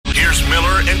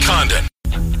and Condon.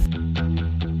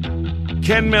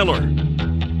 Ken Miller,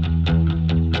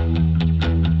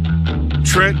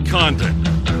 Trent Condon,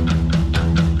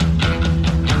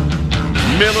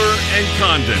 Miller and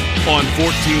Condon on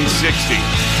 1460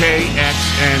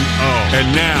 KXNO.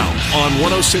 And now on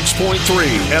 106.3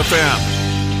 FM.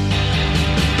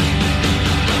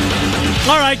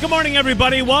 All right, good morning,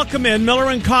 everybody. Welcome in. Miller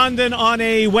and Condon on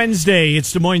a Wednesday.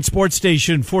 It's Des Moines Sports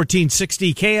Station,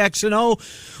 1460 KXNO,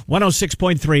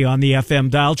 106.3 on the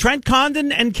FM dial. Trent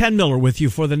Condon and Ken Miller with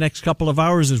you for the next couple of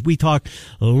hours as we talk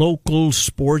local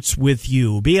sports with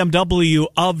you. BMW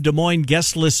of Des Moines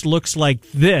guest list looks like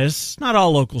this. Not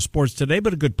all local sports today,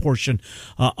 but a good portion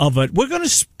of it. We're going to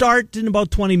start in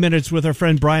about 20 minutes with our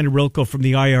friend Brian Arilko from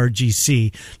the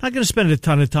IRGC. Not going to spend a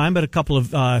ton of time, but a couple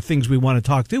of things we want to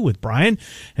talk to with Brian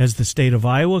as the state of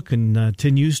Iowa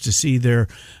continues to see their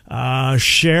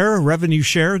revenue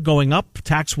share going up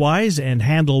tax-wise and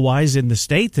handle-wise in the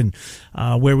state, and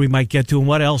where we might get to and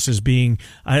what else is being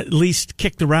at least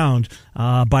kicked around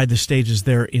by the state as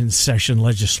they're in session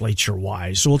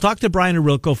legislature-wise. So we'll talk to Brian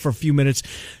Arilko for a few minutes,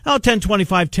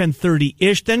 10:25,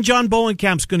 10:30-ish. Then John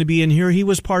Bowenkamp's going to be in here. He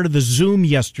was part of the Zoom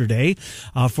yesterday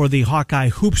for the Hawkeye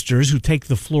Hoopsters, who take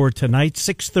the floor tonight,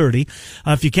 6:30.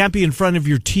 If you can't be in front of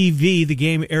your TV, the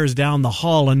game airs down the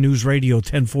hall on News Radio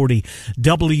 1040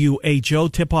 WHO.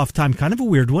 Tip-off time, kind of a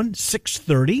weird one,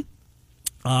 6:30.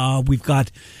 We've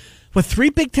got, 3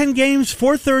 Big Ten games?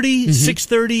 4:30,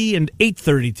 6:30, and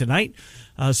 8:30 tonight.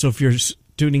 So if you're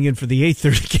tuning in for the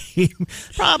 8:30 game,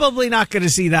 probably not going to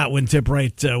see that one tip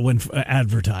right when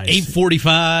advertised.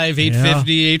 8:45,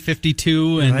 8:50,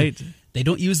 8:52, and right. They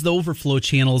don't use the overflow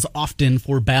channels often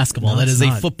for basketball. No, that is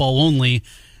not. a football only.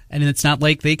 And it's not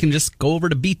like they can just go over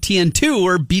to BTN2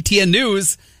 or BTN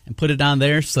News and put it on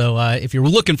there. So if you're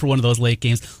looking for one of those late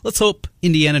games, let's hope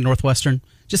Indiana Northwestern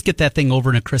just get that thing over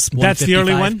in a crisp 1:55. That's the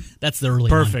early one? That's the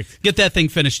early one. Perfect. Get that thing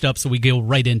finished up so we go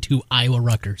right into Iowa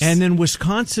Rutgers. And then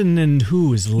Wisconsin and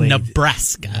who is late?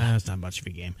 Nebraska. That's not much of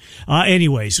a game.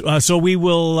 Anyways, so we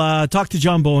will talk to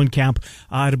John Bowenkamp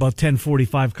at about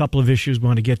 10:45. A couple of issues we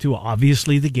want to get to.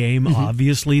 Obviously the game,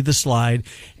 obviously the slide,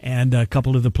 and a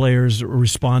couple of the players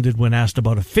responded when asked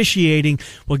about officiating.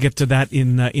 We'll get to that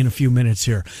in a few minutes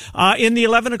here. In the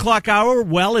 11 o'clock hour,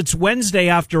 well, it's Wednesday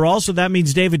after all, so that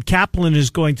means David Kaplan is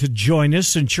going to join us,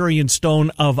 Centurion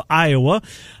Stone of Iowa.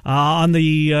 On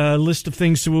the list of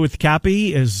things to do with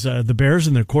Cappy is the Bears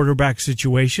and their quarterback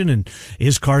situation, and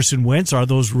is Carson Wentz, are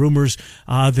those rumors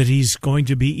that he's going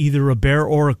to be either a Bear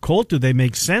or a Colt, do they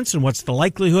make sense, and what's the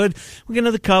likelihood? We'll get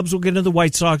into the Cubs, we'll get into the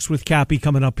White Sox with Cappy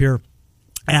coming up here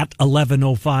at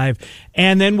 11:05.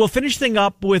 And then we'll finish thing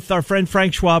up with our friend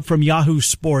Frank Schwab from Yahoo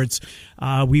Sports.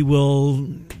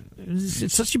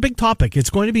 It's such a big topic.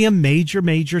 It's going to be a major,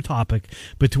 major topic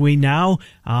between now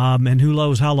and who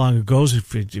knows how long it goes.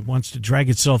 If it wants to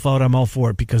drag itself out, I'm all for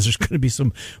it, because there's going to be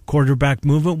some quarterback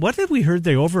movement. What have we heard?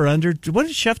 They over-under? What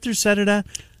did Schefter set it at?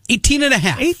 18.5.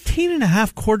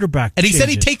 18.5 quarterback And he said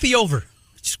changes. he'd take the over.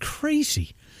 It's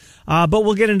crazy. But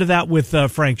we'll get into that with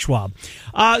Frank Schwab.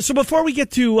 So before we get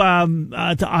to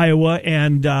Iowa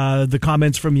and the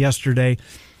comments from yesterday,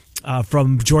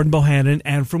 from Jordan Bohannon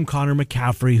and from Connor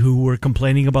McCaffrey, who were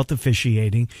complaining about the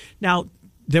officiating. Now,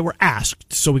 they were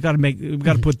asked, so we got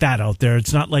to put that out there.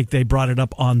 It's not like they brought it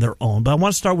up on their own. But I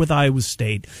want to start with Iowa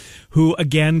State, who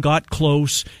again got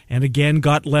close and again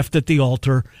got left at the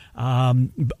altar,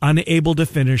 unable to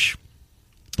finish.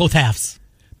 Both halves.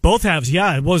 Both halves,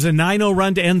 yeah. It was a 9-0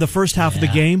 run to end the first half of the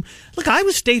game. Look,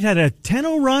 Iowa State had a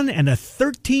 10-0 run and a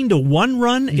 13-1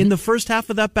 run in the first half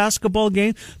of that basketball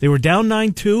game. They were down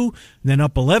 9-2, then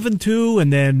up 11-2,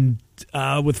 and then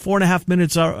with 4.5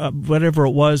 minutes, whatever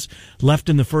it was, left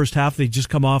in the first half, they just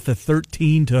come off a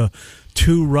 13-2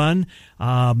 run.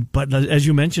 But as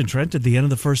you mentioned, Trent, at the end of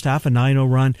the first half, a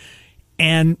 9-0 run.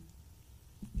 And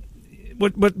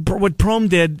what Prohm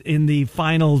did in the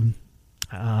final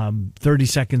 30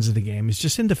 seconds of the game is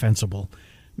just indefensible. I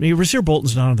mean, Rasir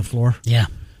Bolton's not on the floor. Yeah.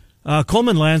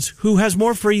 Coleman Lance, who has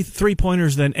more free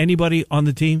three-pointers than anybody on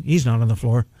the team, he's not on the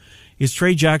floor. Is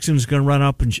Trey Jackson who's going to run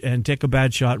up and take a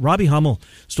bad shot. Robbie Hummel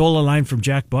stole a line from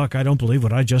Jack Buck. I don't believe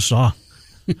what I just saw.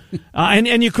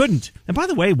 And you couldn't. And by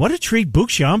the way, what a treat Book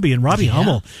Sciambi and Robbie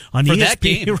Hummel on for ESPN. That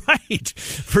game. Right.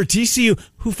 For TCU,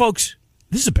 who, folks,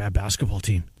 this is a bad basketball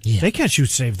team. Yeah. They can't shoot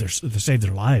save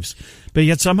their lives. But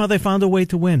yet somehow they found a way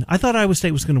to win. I thought Iowa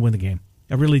State was going to win the game.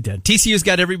 I really did. TCU's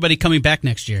got everybody coming back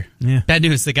next year. Yeah. Bad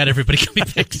news, they got everybody coming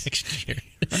back next year.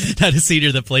 Not a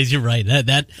senior that plays, you're right.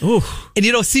 Oof.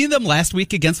 And, seeing them last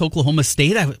week against Oklahoma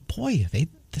State,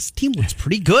 this team looks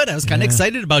pretty good. I was kind of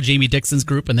excited about Jamie Dixon's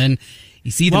group, and then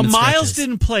you see them in Miles stretches.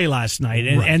 didn't play last night,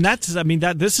 and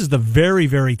this is the very,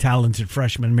 very talented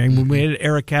freshman. I mean, when we had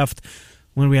Eric Heft,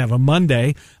 when we have a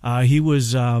Monday, he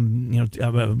was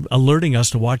alerting us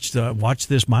to watch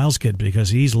this Miles kid because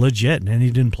he's legit, and he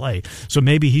didn't play. So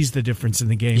maybe he's the difference in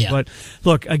the game. Yeah. But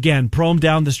look, again, Prohm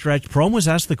down the stretch. Prohm was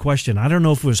asked the question. I don't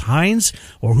know if it was Hines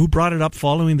or who brought it up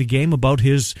following the game about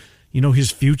his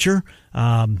future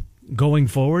going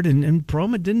forward, and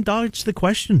Prohm didn't dodge the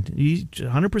question. He's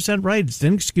 100% right. It's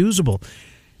inexcusable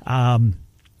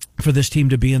for this team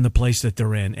to be in the place that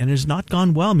they're in, and it has not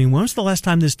gone well. I mean, when was the last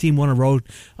time this team won a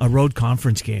road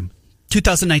conference game?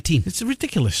 2019. It's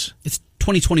ridiculous. It's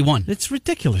 2021. It's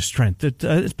ridiculous, Trent.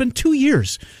 It's been 2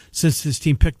 years since this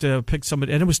team picked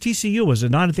somebody, and it was TCU, was it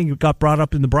not? I think it got brought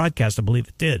up in the broadcast. I believe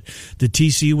it did. The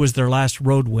TCU was their last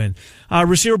road win.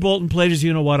 Receiver Bolton played his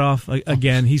off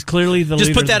again. He's clearly the Just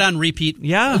leader. put that on repeat.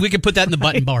 Yeah. We could put that in the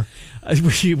button bar.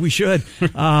 We should.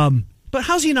 But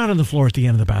how's he not on the floor at the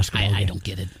end of the basketball game? I don't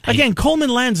get it. Again, Coleman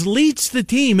Lands leads the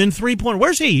team in 3-point.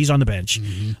 Where's he? He's on the bench.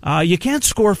 Mm-hmm. You can't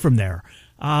score from there.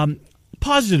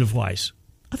 Positive-wise,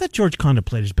 I thought George Conda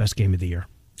played his best game of the year.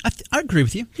 I agree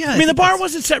with you. Yeah, I mean, the bar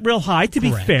wasn't set real high, to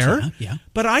be fair. Yeah.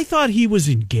 But I thought he was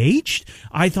engaged.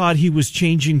 I thought he was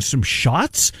changing some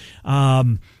shots.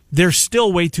 They're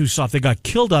still way too soft. They got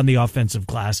killed on the offensive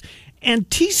glass. And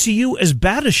TCU, as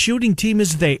bad a shooting team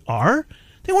as they are,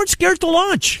 they weren't scared to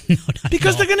launch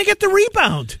because they're going to get the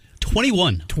rebound.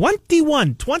 21,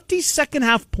 20 second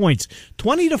half points,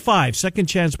 20-5 second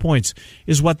chance points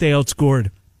is what they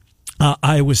outscored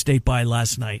Iowa State by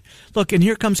last night. Look, and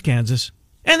here comes Kansas.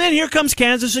 And then here comes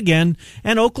Kansas again,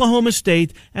 and Oklahoma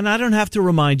State. And I don't have to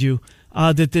remind you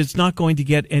that it's not going to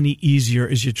get any easier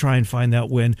as you try and find that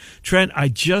win. Trent, I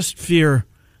just fear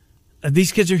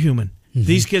these kids are human. Mm-hmm.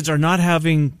 These kids are not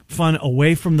having fun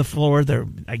away from the floor.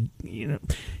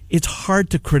 It's hard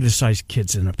to criticize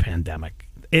kids in a pandemic.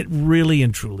 It really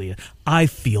and truly is. I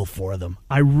feel for them.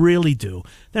 I really do.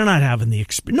 They're not having the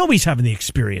experience. Nobody's having the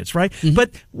experience, right? Mm-hmm.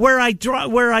 But where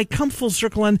I come full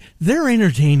circle on, they're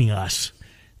entertaining us.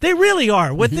 They really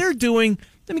are. What they're doing,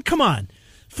 I mean, come on.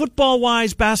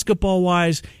 Football-wise,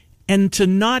 basketball-wise, and to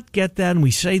not get that, and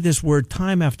we say this word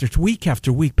time after week,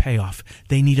 payoff.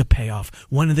 They need a payoff.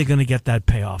 When are they going to get that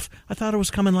payoff? I thought it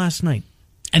was coming last night.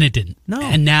 And it didn't. No.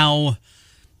 And now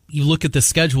you look at the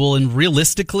schedule, and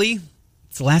realistically,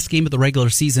 it's the last game of the regular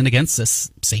season against this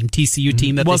same TCU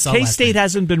team that they saw last night. K-State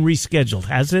hasn't been rescheduled,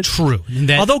 has it? True.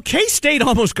 Although K-State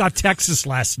almost got Texas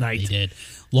last night. They did.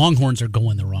 Longhorns are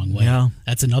going the wrong way. Yeah.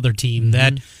 That's another team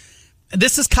that...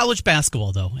 This is college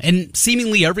basketball, though, and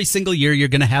seemingly every single year you're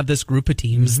going to have this group of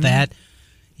teams that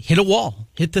hit a wall,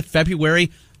 hit the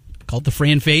February, called the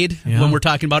Fran Fade when we're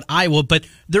talking about Iowa, but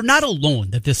they're not alone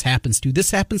that this happens to. This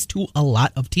happens to a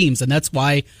lot of teams, and that's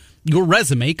why your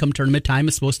resume come tournament time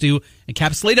is supposed to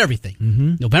encapsulate everything.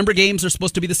 Mm-hmm. November games are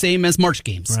supposed to be the same as March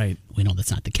games. Right. We know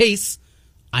that's not the case.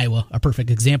 Iowa, a perfect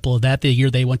example of that, the year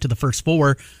they went to the first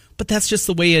four, but that's just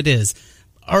the way it is.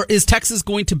 Is Texas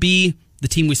going to be the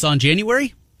team we saw in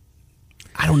January?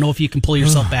 I don't know if you can pull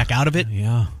yourself back out of it.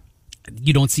 Yeah.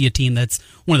 You don't see a team that's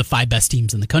one of the 5 best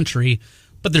teams in the country,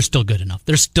 but they're still good enough.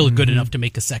 They're still good enough to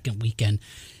make a second weekend.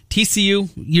 TCU,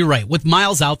 you're right. With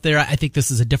Miles out there, I think this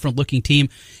is a different looking team.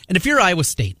 And if you're Iowa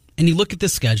State and you look at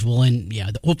this schedule, and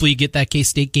hopefully you get that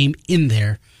K-State game in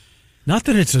there. Not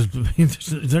that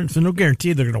there's no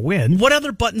guarantee they're going to win. What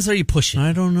other buttons are you pushing?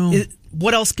 I don't know.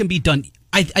 What else can be done?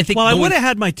 I think. Well, I would have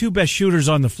had my 2 best shooters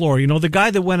on the floor. You know, the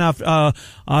guy that went off. How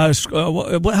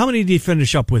many did he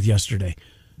finish up with yesterday?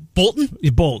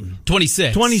 Bolton.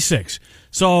 26.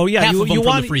 So yeah, half of them you from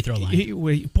want the free throw line.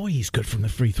 He's good from the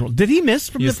free throw. Did he miss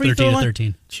from the free throw line?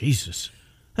 13. Jesus,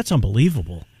 that's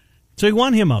unbelievable. So you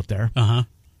want him out there.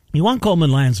 You want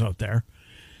Coleman Lands out there.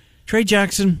 Trey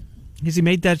Jackson. Has he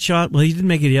made that shot? Well, he didn't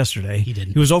make it yesterday. He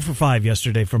didn't. He was 0 for 5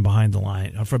 yesterday from behind the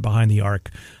line, from behind the arc.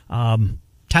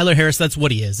 Tyler Harris, that's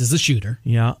what he is a shooter.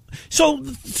 Yeah. So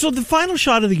the final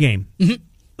shot of the game.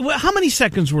 Mm-hmm. How many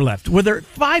seconds were left? Were there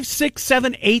 5, 6,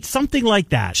 7, 8, something like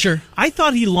that? Sure. I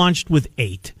thought he launched with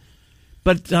 8,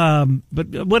 but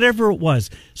whatever it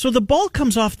was. So the ball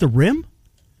comes off the rim.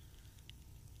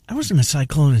 There wasn't a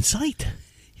cyclone in sight.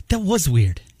 That was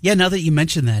weird. Yeah. Now that you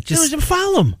mention that, just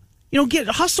foul him. Get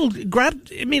hustled,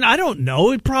 grabbed. I mean, I don't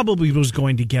know. It probably was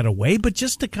going to get away, but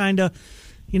just to kind of,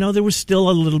 there was still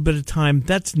a little bit of time.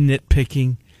 That's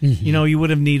nitpicking. Mm-hmm. You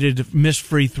would have needed missed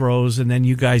free throws and then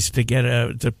you guys to get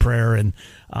to prayer and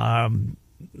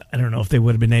I don't know if they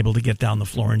would have been able to get down the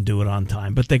floor and do it on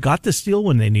time, but they got the steal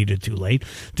when they needed to late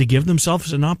to give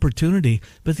themselves an opportunity.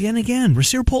 But then again,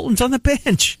 Rasir Polton's on the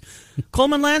bench.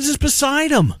 Coleman Lands is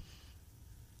beside him.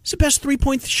 He's the best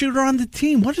three-point shooter on the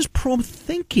team. What is Prohm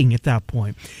thinking at that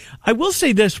point? I will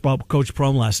say this about Coach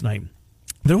Prohm last night.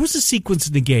 There was a sequence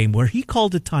in the game where he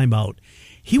called a timeout.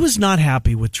 He was not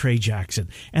happy with Trey Jackson.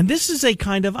 And this is a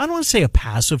kind of, I don't want to say a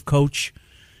passive coach.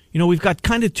 You know, we've got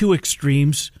kind of two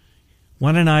extremes.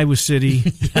 One in Iowa City,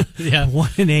 yeah. One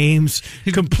in Ames.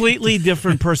 Completely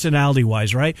different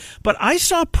personality-wise, right? But I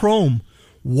saw Prohm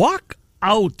walk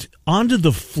out onto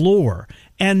the floor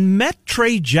and met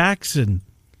Trey Jackson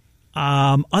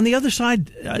on the other side.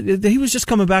 He was just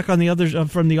coming back on the other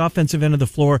from the offensive end of the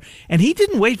floor, and he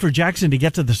didn't wait for Jackson to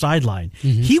get to the sideline.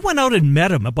 Mm-hmm. He went out and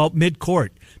met him about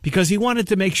mid-court because he wanted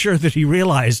to make sure that he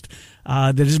realized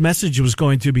that his message was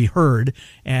going to be heard,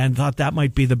 and thought that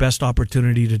might be the best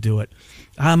opportunity to do it.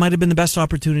 Might have been the best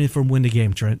opportunity for him to win the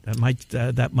game, Trent.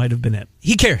 That might have been it.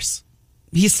 He cares.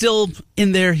 He's still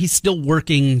in there. He's still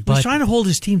working. But he's trying to hold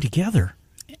his team together.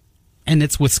 And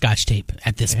it's with Scotch tape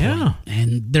at this point.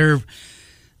 And they're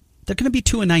going to be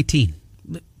 2-19.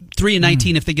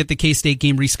 3-19 if they get the K-State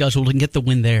game rescheduled and get the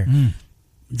win there.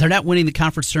 They're not winning the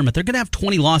conference tournament. They're going to have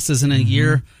 20 losses in a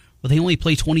year where they only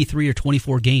play 23 or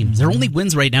 24 games. Their only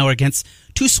wins right now are against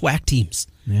two SWAC teams.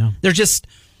 Yeah. They're just,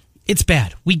 it's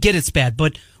bad. We get it's bad,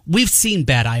 but we've seen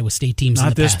bad Iowa State teams in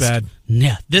the past. Not this bad.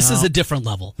 Yeah, this is a different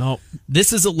level. No.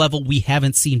 This is a level we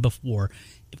haven't seen before.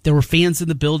 If there were fans in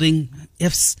the building,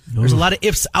 ifs. There's a lot of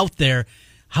ifs out there.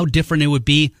 How different it would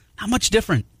be. Not much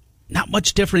different. Not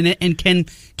much different. And can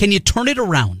you turn it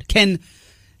around?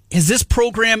 Is this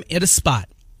program at a spot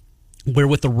where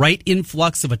with the right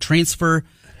influx of a transfer,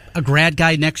 a grad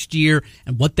guy next year,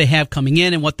 and what they have coming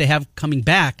in and what they have coming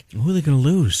back, who are they going to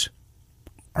lose?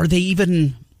 Are they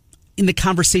even in the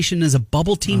conversation as a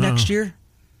bubble team next year?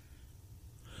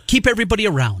 Keep everybody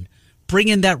around. Bring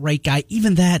in that right guy.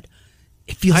 Even that,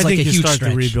 it feels like a huge stretch. I think you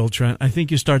start the rebuild, Trent. I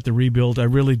think you start the rebuild. I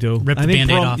really do. Rip the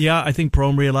Band-Aid off. Yeah, I think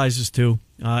Prohm realizes too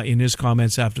in his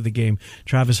comments after the game.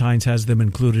 Travis Hines has them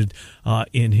included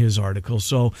in his article.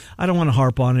 So I don't want to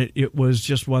harp on it. It was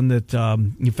just one that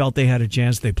you felt they had a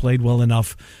chance. They played well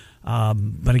enough.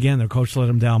 But again, their coach let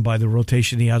them down by the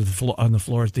rotation he had on the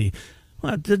floor at the...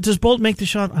 does Bolt make the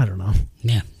shot? I don't know.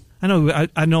 Yeah.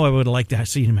 I know I would have liked to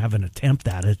see him have an attempt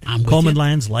at it. Coleman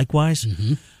Lands, likewise.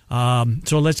 Mm-hmm.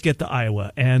 So let's get to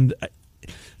Iowa. And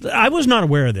I was not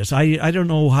aware of this. I don't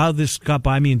know how this got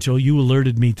by me until you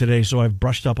alerted me today, so I've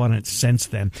brushed up on it since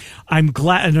then. I'm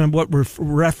glad, and what we're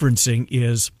referencing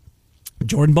is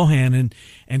Jordan Bohannon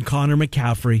and Connor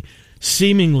McCaffrey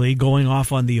seemingly going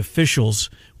off on the officials,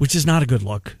 which is not a good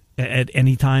look at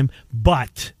any time.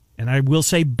 But, and I will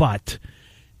say but,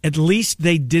 at least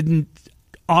they didn't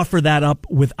offer that up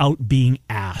without being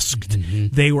asked.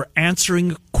 Mm-hmm. They were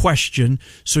answering a question,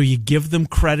 so you give them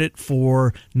credit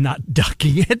for not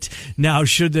ducking it. Now,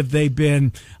 should have they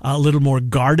been a little more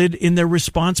guarded in their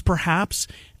response, perhaps?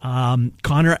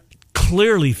 Connor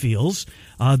clearly feels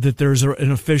that there's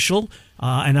an official,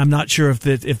 and I'm not sure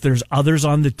if there's others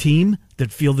on the team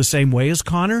that feel the same way as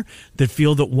Connor, that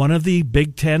feel that one of the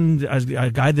Big Ten,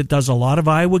 a guy that does a lot of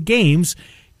Iowa games,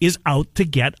 is out to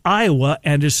get Iowa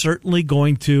and is certainly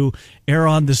going to err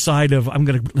on the side of I'm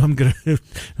going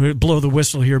to blow the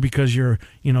whistle here because you're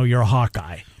a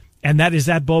Hawkeye. And is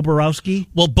that Bo Borowski?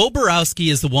 Well, Bo Borowski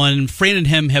is the one. Fran and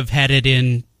him have had it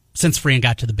in since Fran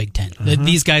got to the Big Ten.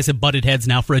 These guys have butted heads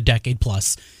now for a decade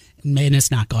plus, and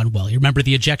it's not gone well. You remember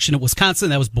the ejection at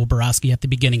Wisconsin? That was Bo Borowski at the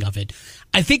beginning of it.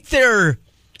 I think their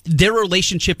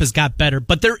relationship has got better,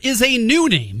 but there is a new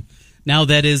name now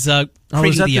that is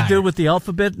is that the dude with the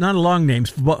alphabet? Not a long name.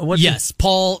 Yes,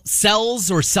 Paul Selz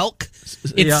or Selk.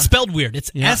 It's spelled weird. It's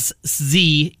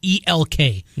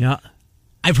Szелk. Yeah.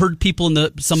 I've heard people some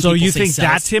people say So you think Selz.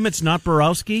 that's him? It's not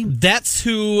Borowski? That's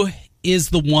who is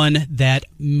the one that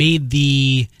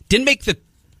didn't make the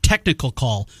technical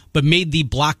call, but made the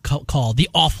block call, the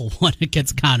awful one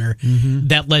against Connor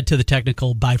that led to the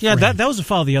technical by Fran. Yeah, that was a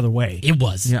foul the other way. It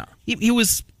was. Yeah. He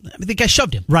was, the guy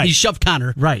shoved him. Right. He shoved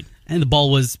Connor. Right. And the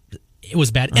ball was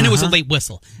bad. And it was a late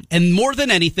whistle. And more than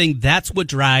anything, that's what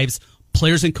drives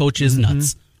players and coaches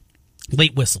nuts.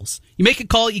 Late whistles. You make a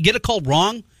call, you get a call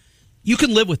wrong, you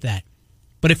can live with that.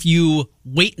 But if you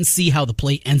wait and see how the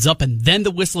play ends up and then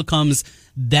the whistle comes,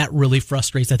 that really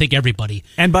frustrates, I think, everybody.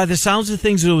 And by the sounds of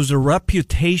things, it was a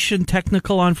reputation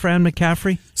technical on Fran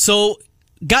McCaffrey? So,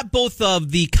 got both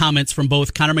of the comments from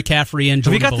both Connor McCaffrey and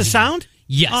Jordan Have you got Bohannon. the sound?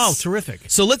 Yes. Oh, terrific.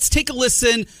 So let's take a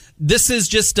listen. This is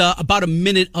just about a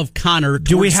minute of Connor.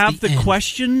 Do we have the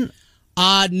question?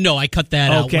 No, I cut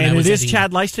that out. Okay, when and I was it is editing.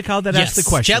 Chad Leistikow that asked the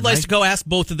question. Chad Leistikow asked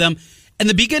both of them. And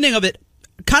the beginning of it,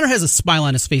 Connor has a smile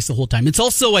on his face the whole time. It's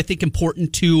also, I think,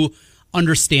 important to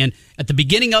understand at the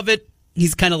beginning of it,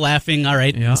 he's kind of laughing. All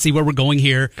right, Yeah. see where we're going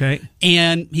here. Okay.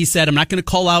 And he said, I'm not going to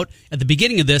call out at the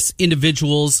beginning of this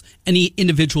any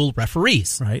individual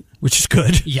referees. Right, which is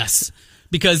good. Yes,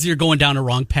 because you're going down a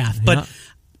wrong path. But Yeah.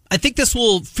 I think this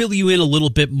will fill you in a little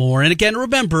bit more. And again,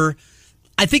 remember,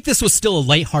 I think this was still a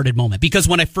lighthearted moment because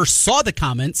when I first saw the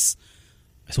comments,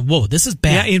 I said, whoa, this is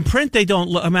bad. Yeah, in print they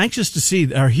don't. I'm anxious to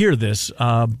see or hear this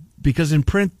because in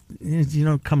print,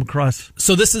 come across.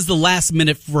 So this is the last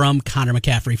minute from Connor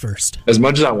McCaffrey first. As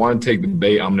much as I want to take the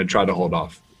bait, I'm going to try to hold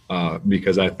off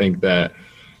because I think that,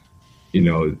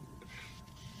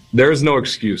 there is no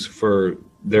excuse for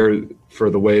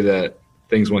the way that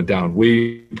things went down.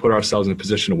 We put ourselves in a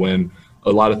position to win.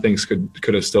 A lot of things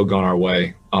could have still gone our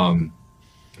way.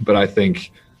 But I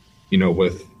think,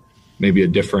 with maybe a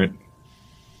different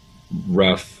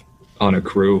ref on a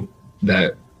crew,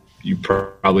 that you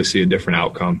probably see a different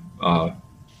outcome.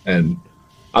 And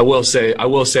I will say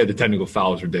the technical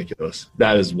foul was ridiculous.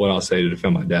 That is what I'll say to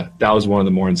defend my dad. That was one of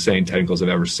the more insane technicals I've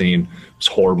ever seen. It was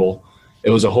horrible.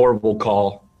 It was a horrible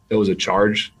call. It was a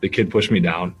charge. The kid pushed me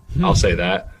down. I'll say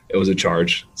that. It was a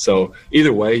charge. So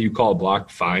either way, you call a block,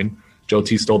 fine. Joe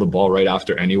T stole the ball right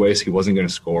after anyways. He wasn't going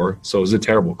to score. So it was a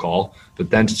terrible call. But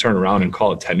then to turn around and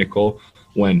call it technical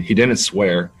when he didn't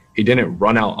swear, he didn't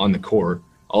run out on the court.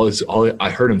 All I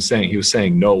heard him saying, he was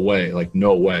saying, no way, like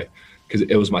no way, because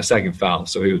it was my second foul.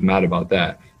 So he was mad about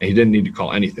that. And he didn't need to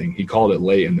call anything. He called it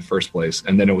late in the first place.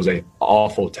 And then it was an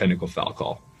awful technical foul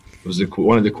call. It was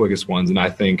one of the quickest ones. And I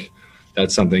think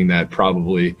that's something that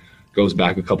probably goes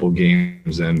back a couple of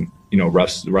games. And,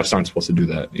 refs aren't supposed to do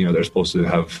that. They're supposed to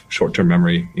have short-term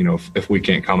memory. If we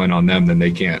can't comment on them, then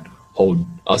they can't hold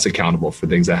us accountable for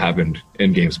things that happened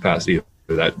in games past either.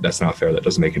 That's not fair. That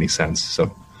doesn't make any sense.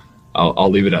 So I'll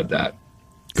leave it at that.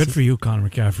 Good for you, Connor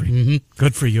McCaffrey. Mm-hmm.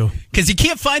 Good for you. Because you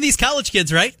can't find these college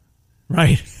kids, right?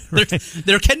 Right.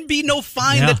 There can be no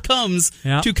fine that comes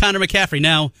to Connor McCaffrey.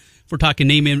 Now, if we're talking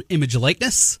name, image,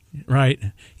 likeness. Right.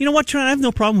 You know what, Trent? I have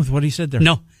no problem with what he said there.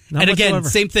 No. Not and whatsoever. Again,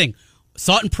 same thing.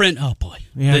 Saw it in print. Oh, boy.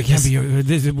 Yeah,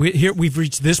 here we've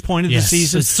reached this point of the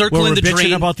season circling where we're the bitching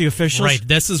drain about the officials. Right,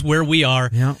 this is where we are.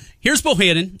 Yeah. Here's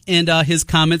Bohannon and his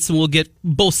comments, and we'll get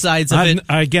both sides of it.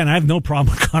 Again, I have no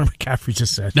problem with Connor McCaffrey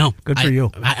just said. No. Good for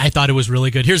you. I thought it was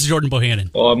really good. Here's Jordan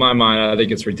Bohannon. Well, in my mind, I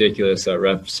think it's ridiculous that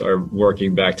refs are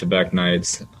working back-to-back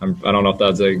nights. I don't know if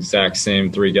that's the exact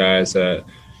same three guys that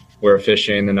were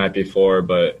officiating the night before,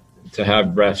 but to have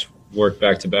refs work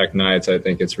back-to-back nights, I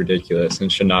think it's ridiculous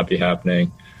and should not be happening.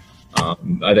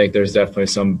 I think there's definitely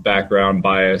some background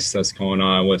bias that's going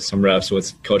on with some refs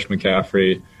with Coach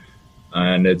McCaffrey,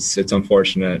 and it's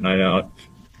unfortunate. And I know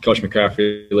Coach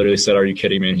McCaffrey literally said, "Are you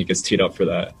kidding me?" And he gets teed up for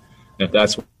that. And if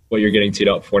that's what you're getting teed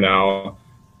up for now,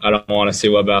 I don't want to see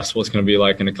what basketball is going to be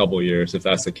like in a couple of years if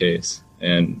that's the case.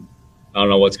 And I don't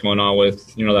know what's going on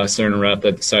with that certain ref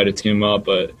that decided to team up,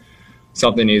 but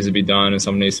something needs to be done and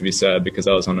something needs to be said because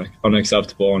that was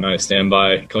unacceptable. And I stand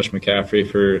by Coach McCaffrey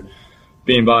for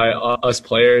being by us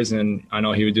players, and I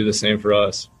know he would do the same for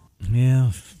us.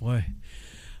 Yeah, boy.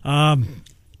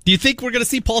 Do you think we're going to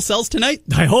see Paul Sells tonight?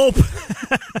 I hope.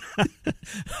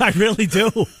 I really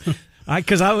do.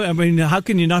 Because I mean, how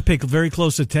can you not pay very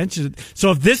close attention?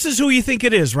 So if this is who you think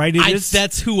it is, right?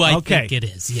 That's who I think it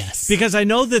is. Yes, because I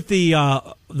know that the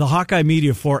Hawkeye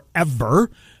media forever.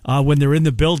 When they're in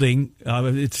the building,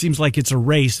 it seems like it's a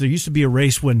race. There used to be a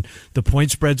race when the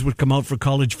point spreads would come out for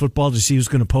college football to see who's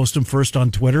going to post them first on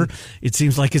Twitter. It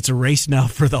seems like it's a race now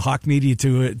for the Hawk media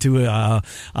to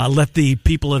let the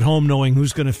people at home knowing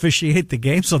who's going to officiate the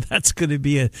game. So that's going to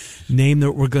be a name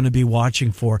that we're going to be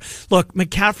watching for. Look,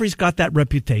 McCaffrey's got that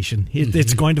reputation.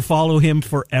 It's going to follow him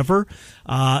forever.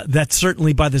 That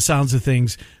certainly, by the sounds of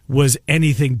things, was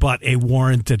anything but a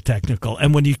warranted technical.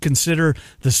 And when you consider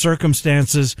the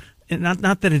circumstances, not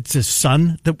that it's his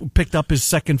son that picked up his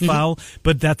second foul,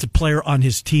 but that's a player on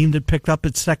his team that picked up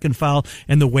its second foul,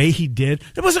 and the way he did,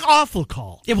 it was an awful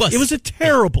call. It was a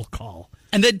terrible call.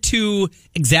 And then to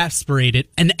exasperate it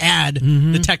and add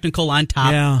the technical on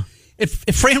top. Yeah.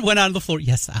 If Fran went on the floor,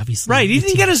 yes, obviously. Right, he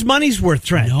didn't get his money's worth,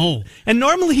 Trent. No. And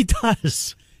normally he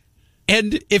does.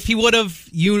 And if he would have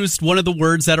used one of the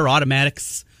words that are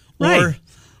automatics, right. Or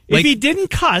if he didn't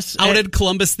cuss out at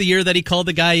Columbus the year that he called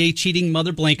the guy a cheating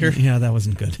mother blanker. Yeah, that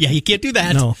wasn't good. Yeah, you can't do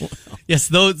that. No. Yes,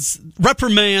 those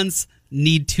reprimands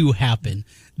need to happen.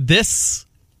 This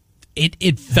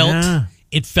it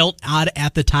felt odd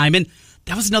at the time, and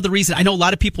that was another reason. I know a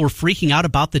lot of people were freaking out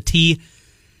about the T.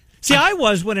 See, I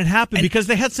was when it happened because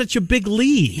they had such a big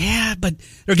lead. Yeah, but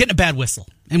they're getting a bad whistle.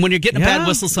 And when you're getting a bad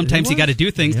whistle, sometimes you got to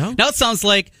do things. Yeah. Now it sounds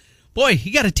like, boy,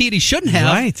 he got a tee he shouldn't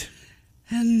have. Right.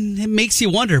 And it makes you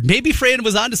wonder. Maybe Freyan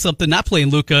was onto something not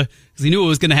playing Luka because he knew it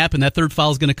was going to happen. That third foul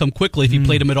was going to come quickly if he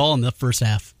played him at all in the first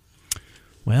half.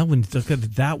 Well, when you look at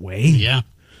it that way, yeah,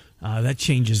 that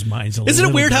changes minds a little bit. Isn't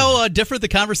it weird how different the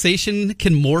conversation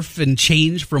can morph and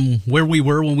change from where we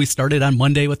were when we started on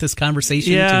Monday with this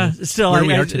conversation to still, where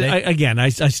we are today? I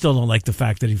still don't like the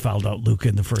fact that he fouled out Luka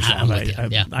in the first half.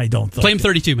 I don't think. Play him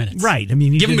 32 minutes. Right. I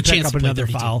mean, give him a chance up to play another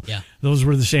 32. foul. Yeah. Those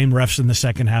were the same refs in the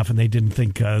second half, and they didn't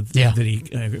think that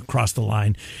he crossed the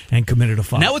line and committed a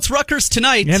foul. Now it's Rutgers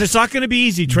tonight. And it's not going to be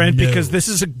easy, Trent, because this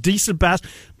is a decent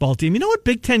basketball team. You know what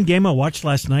Big Ten game I watched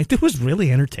last night that was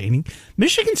really entertaining?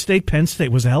 Michigan State, Penn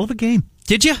State was a hell of a game.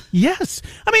 Did you? Yes.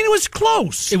 I mean, it was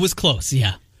close. It was close,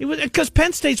 yeah. It was because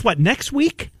Penn State's, next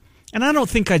week? And I don't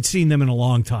think I'd seen them in a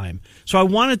long time. So I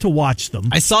wanted to watch them.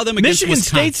 I saw them against Michigan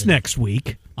Wisconsin. State's next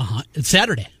week. It's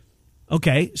Saturday.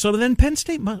 Okay, so then Penn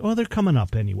State, they're coming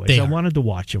up anyways. I wanted to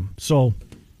watch them. So,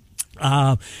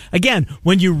 again,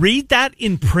 when you read that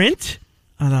in print,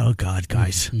 oh, God,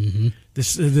 guys,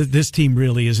 this team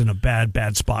really is in a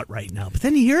bad spot right now. But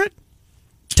then you hear it.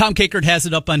 Tom Kakert has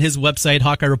it up on his website,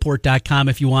 HawkeyeReport.com,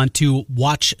 if you want to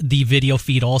watch the video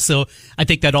feed also. I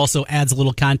think that also adds a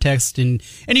little context, and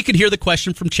you can hear the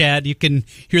question from Chad. You can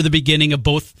hear the beginning of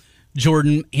both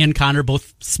Jordan and Connor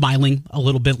both smiling a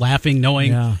little bit, laughing,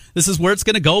 knowing this is where it's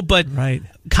going to go. But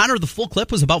Connor, the full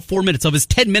clip was about 4 minutes. Of his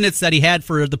 10 minutes that he had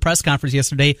for the press conference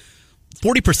yesterday,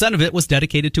 40% of it was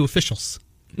dedicated to officials.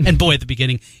 And boy, at the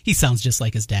beginning, he sounds just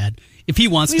like his dad. If he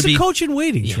wants to be. He's a coach in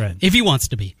waiting, Trent. If he wants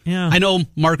to be. Yeah. I know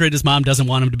Margaret, his mom, doesn't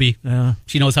want him to be. Yeah.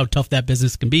 She knows how tough that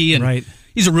business can be. And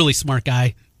he's a really smart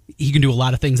guy. He can do a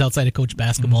lot of things outside of coach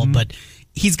basketball, but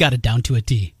he's got it down to a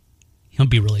T. He'll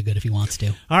be really good if he wants to.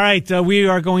 All right, we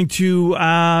are going to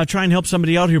try and help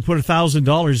somebody out here put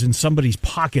 $1,000 in somebody's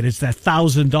pocket. It's that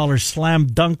 $1,000 slam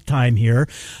dunk time here.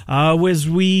 As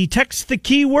we text the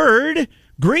keyword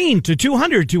green to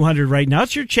 200 right now.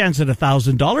 It's your chance at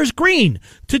 $1,000. Green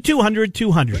to 200. You'll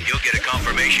get a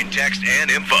confirmation text and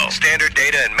info. Standard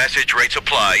data and message rates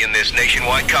apply in this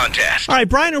nationwide contest. All right,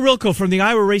 Brian Arilko from the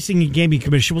Iowa Racing and Gaming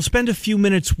Commission. We'll spend a few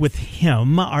minutes with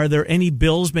him. Are there any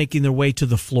bills making their way to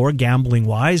the floor,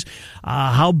 gambling-wise?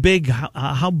 How big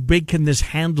can this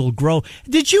handle grow?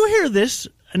 Did you hear this?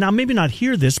 Now, maybe not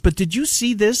hear this, but did you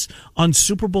see this on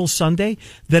Super Bowl Sunday,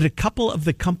 that a couple of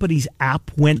the company's app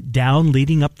went down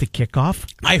leading up to kickoff?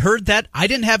 I heard that. I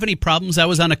didn't have any problems. I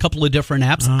was on a couple of different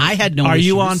apps. I had no issues. Are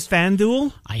you on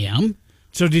FanDuel? I am.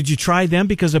 So did you try them?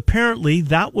 Because apparently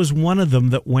that was one of them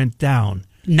that went down.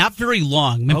 Not very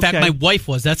long. In fact, my wife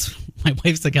was. That's my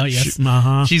wife's account.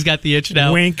 Yes, she's got the itch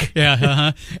now. Wink.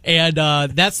 Yeah, and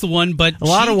that's the one. But a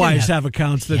lot of wives have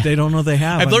accounts that they don't know they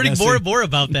have. I'm learning more and more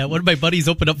about that. One of my buddies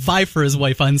opened up 5 for his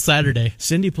wife on Saturday.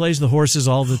 Cindy plays the horses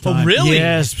all the time. Oh, really?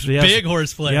 Yes. Big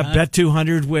horse player. Yeah, bet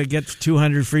 200, we get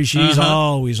 200 free. She's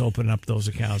always opening up those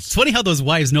accounts. It's funny how those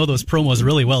wives know those promos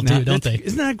really well too, don't they?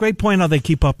 Isn't that a great point? How they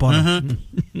keep up on them?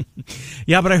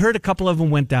 Yeah, but I heard a couple of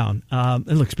them went down.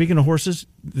 And look, speaking of horses,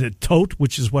 the tote,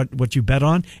 which is what you bet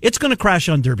on, it's going to crash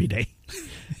on Derby Day.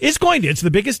 It's going to. It's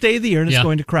the biggest day of the year, and it's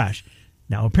going to crash.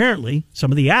 Now, apparently,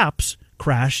 some of the apps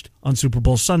crashed on Super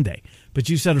Bowl Sunday. But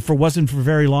you said it wasn't for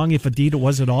very long, if indeed it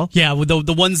was at all? Yeah, well,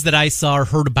 the ones that I saw or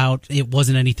heard about, it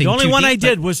wasn't anything The only too one deep, I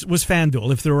did was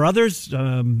FanDuel. If there were others,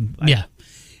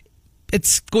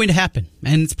 it's going to happen,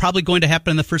 and it's probably going to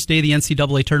happen on the first day of the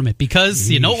NCAA tournament because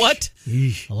you know what?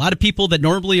 A lot of people that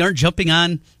normally aren't jumping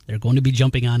on, they're going to be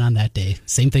jumping on that day.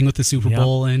 Same thing with the Super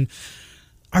Bowl. And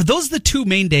are those the two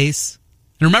main days?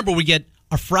 And remember, we get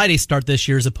a Friday start this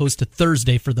year as opposed to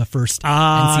Thursday for the first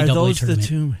NCAA those tournament. The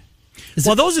two?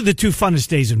 Those are the two funnest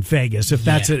days in Vegas, if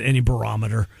that's any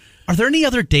barometer. Are there any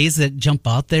other days that jump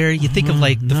out there? You think of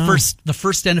like the first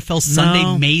NFL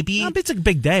Sunday, maybe. It's a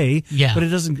big day, but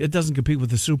it doesn't compete with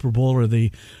the Super Bowl or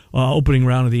the opening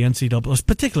round of the NCAA,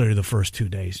 particularly the first 2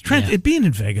 days. Trent, it being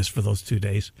in Vegas for those 2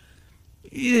 days,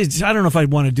 I don't know if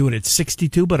I'd want to do it at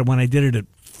 62, but when I did it at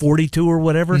 42 or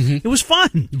whatever, it was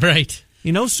fun. Right.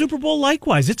 Super Bowl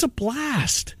likewise, it's a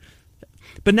blast.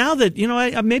 But now that,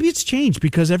 maybe it's changed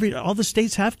because all the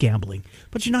states have gambling.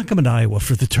 But you're not coming to Iowa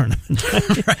for the tournament.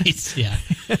 Right, yeah.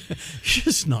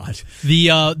 Just not.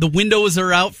 The windows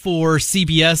are out for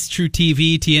CBS, True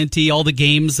TV, TNT, all the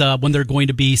games when they're going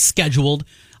to be scheduled.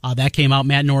 That came out.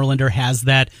 Matt Norlander has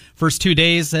that. First 2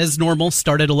 days, as normal,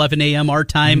 start at 11 a.m. our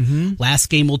time. Last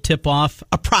game will tip off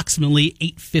approximately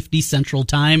 8:50 Central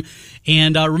Time.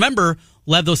 And remember,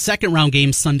 we'll have those second-round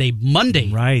games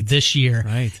Monday this year.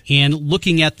 Right. And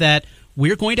looking at that,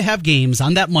 we're going to have games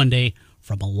on that Monday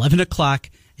from 11 o'clock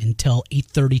until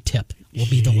 8:30 tip will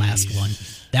be the last one.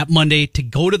 That Monday to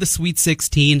go to the Sweet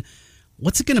 16.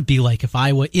 What's it going to be like if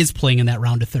Iowa is playing in that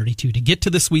round of 32 to get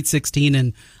to the Sweet 16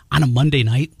 and on a Monday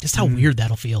night? Just how weird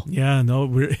that'll feel. Yeah, no,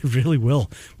 it really will.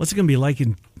 What's it going to be like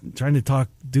in trying to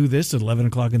do this at 11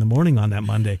 o'clock in the morning on that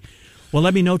Monday? Well,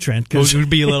 let me know, Trent. It would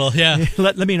be a little, yeah.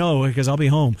 let me know, because I'll be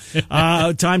home.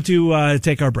 Time to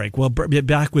take our break. We'll be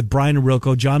back with Brian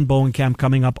Arilko, John Bowenkamp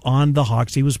coming up on the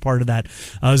Hawks. He was part of that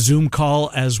Zoom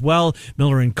call as well.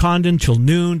 Miller and Condon till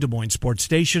noon, Des Moines Sports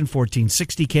Station,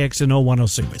 1460 KXNO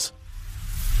 106.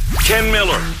 Ken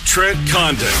Miller, Trent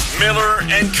Condon, Miller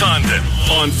and Condon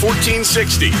on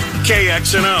 1460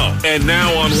 KXNO and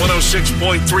now on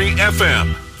 106.3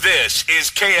 FM. This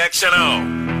is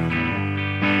KXNO.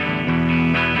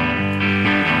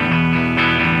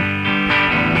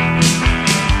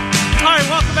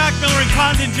 Welcome back, Miller and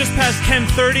Condon, just past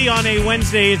 10:30 on a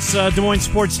Wednesday. It's Des Moines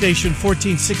Sports Station,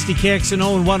 1460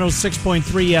 KXNO and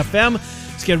 106.3 FM.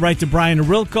 Let's get right to Brian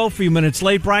Arilko, a few minutes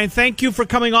late. Brian, thank you for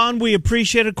coming on. We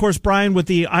appreciate it. Of course, Brian, with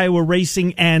the Iowa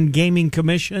Racing and Gaming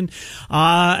Commission.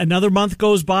 Another month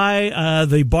goes by.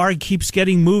 The bar keeps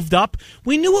getting moved up.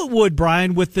 We knew it would,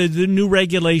 Brian, with the new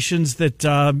regulations that,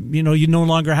 you no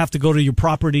longer have to go to your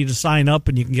property to sign up,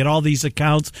 and you can get all these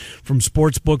accounts from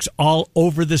sports books all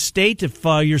over the state if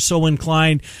you're so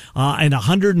inclined, and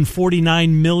 $149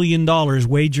 million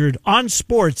wagered on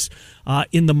sports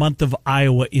in the month of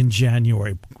Iowa in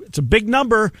January. It's a big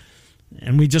number,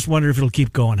 and we just wonder if it'll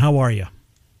keep going. How are you?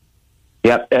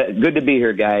 Yep, good to be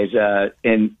here, guys.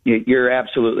 And you're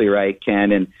absolutely right,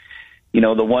 Ken. And the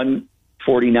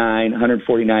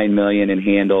 $149 million in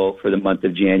handle for the month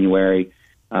of January.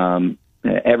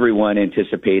 Everyone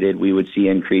anticipated we would see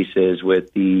increases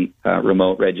with the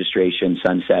remote registration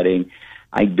sunsetting.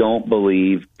 I don't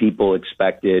believe people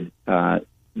expected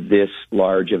this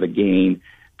large of a gain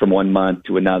from one month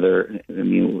to another. I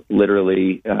mean,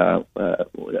 literally it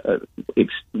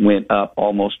went up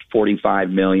almost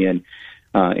 $45 million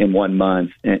in 1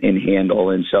 month in handle.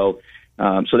 And so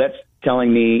that's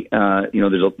telling me,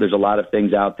 there's a lot of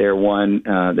things out there. One,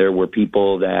 there were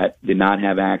people that did not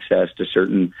have access to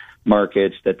certain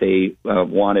markets that they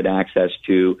wanted access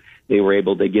to. They were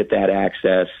able to get that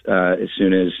access as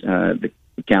soon as the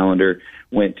calendar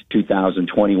went to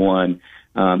 2021.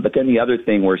 But then the other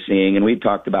thing we're seeing, and we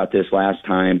talked about this last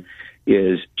time,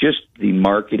 is just the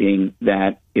marketing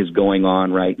that is going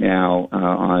on right now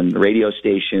on radio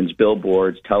stations,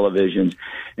 billboards, televisions.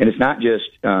 And it's not just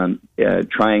trying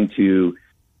to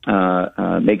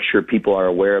make sure people are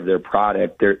aware of their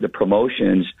product. The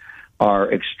promotions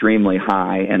are extremely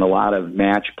high, and a lot of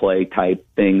match play type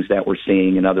things that we're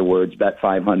seeing. In other words, bet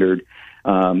 500,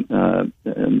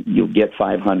 you'll get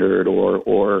 500,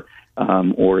 or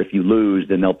if you lose,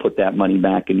 then they'll put that money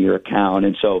back in your account.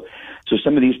 And so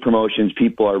some of these promotions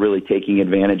people are really taking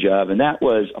advantage of, and that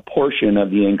was a portion of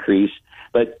the increase,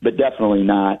 but definitely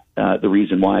not the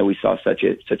reason why we saw such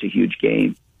a huge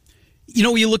gain.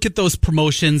 You look at those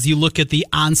promotions, you look at the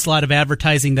onslaught of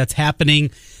advertising that's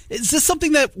happening. Is this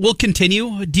something that will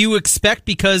continue? Do you expect,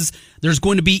 because there's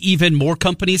going to be even more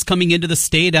companies coming into the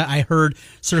state? I heard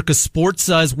Circus Sports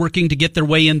is working to get their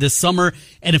way in this summer,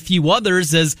 and a few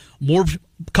others as more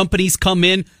companies come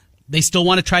in. They still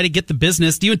want to try to get the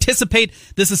business. Do you anticipate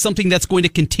this is something that's going to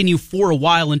continue for a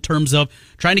while in terms of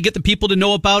trying to get the people to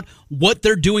know about what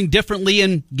they're doing differently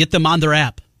and get them on their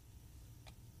app?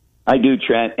 I do,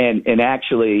 Trent. And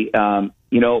actually, it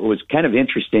was kind of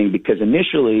interesting because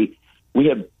initially we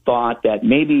had thought that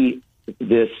maybe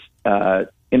this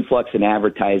influx in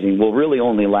advertising will really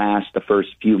only last the first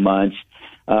few months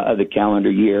of the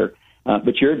calendar year.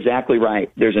 But you're exactly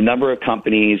right. There's a number of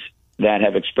companies that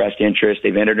have expressed interest.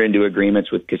 They've entered into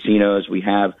agreements with casinos. We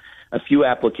have a few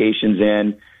applications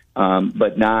in,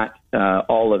 but not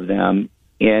all of them.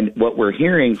 And what we're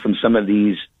hearing from some of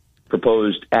these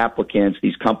proposed applicants,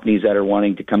 these companies that are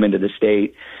wanting to come into the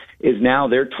state, is now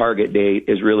their target date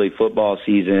is really football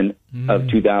season of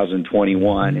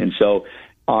 2021. And so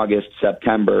August,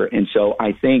 September. And so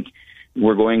I think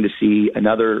we're going to see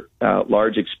another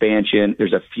large expansion.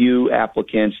 There's a few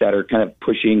applicants that are kind of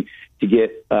pushing to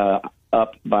get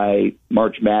up by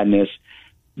March Madness.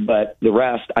 But the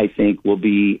rest, I think, will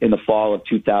be in the fall of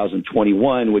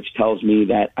 2021, which tells me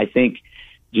that I think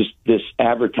just this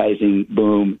advertising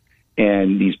boom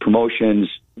and these promotions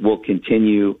will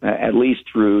continue at least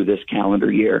through this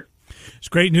calendar year. It's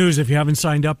great news if you haven't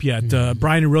signed up yet.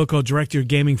 Brian Arilko, Director of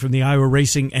Gaming from the Iowa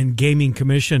Racing and Gaming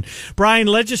Commission. Brian,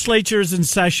 legislature is in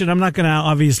session. I'm not going to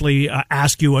obviously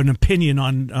ask you an opinion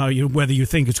on whether you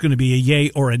think it's going to be a yay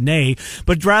or a nay,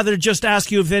 but rather just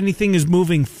ask you if anything is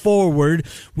moving forward.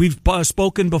 We've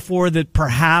spoken before that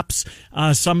perhaps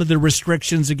some of the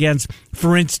restrictions against,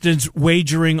 for instance,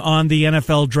 wagering on the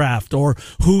NFL draft, or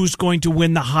who's going to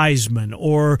win the Heisman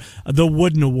or the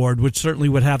Wooden Award, which certainly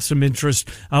would have some interest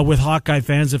with Hawkeye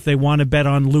fans if they want to bet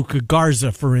on Luka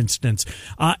Garza, for instance.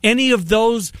 Any of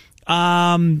those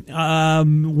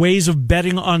ways of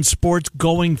betting on sports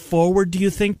going forward, do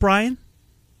you think, Brian?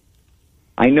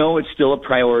 I know it's still a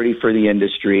priority for the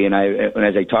industry, and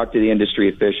as I talk to the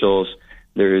industry officials,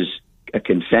 there's a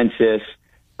consensus.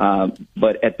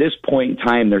 But at this point in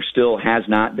time, there still has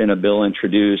not been a bill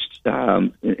introduced.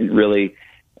 Really,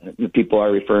 people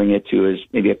are referring it to as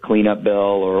maybe a cleanup bill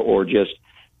or just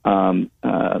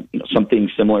something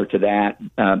similar to that,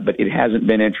 but it hasn't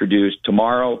been introduced.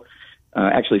 Tomorrow,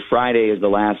 actually Friday, is the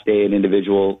last day an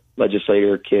individual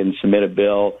legislator can submit a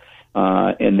bill,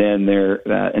 and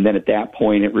then at that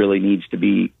point it really needs to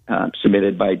be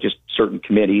submitted by just certain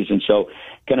committees. And so,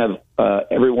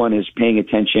 everyone is paying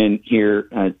attention here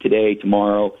today,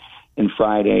 tomorrow, and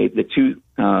Friday.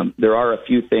 There are a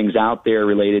few things out there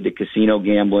related to casino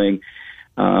gambling.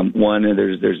 One,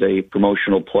 there's a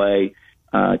promotional play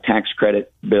tax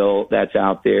credit bill that's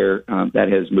out there that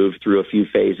has moved through a few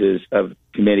phases of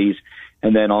committees.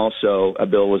 And then also a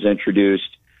bill was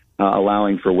introduced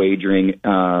allowing for wagering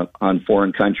on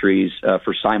foreign countries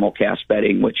for simulcast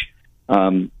betting, which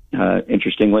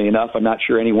interestingly enough, I'm not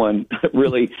sure anyone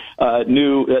really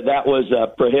knew that was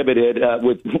prohibited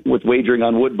with wagering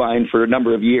on Woodbine for a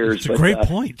number of years. That's a great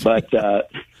point. But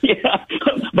yeah,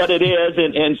 but it is.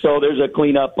 And so there's a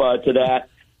cleanup to that.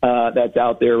 That's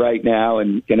out there right now,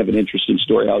 and kind of an interesting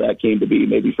story how that came to be,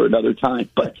 maybe for another time.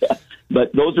 But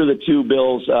those are the two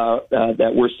bills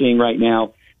that we're seeing right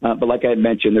now. But like I had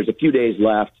mentioned, there's a few days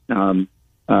left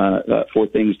for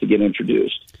things to get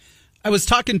introduced. I was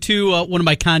talking to one of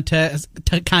my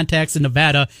contacts in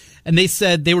Nevada, and they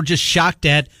said they were just shocked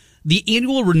at the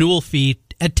annual renewal fee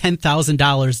at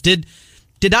 $10,000.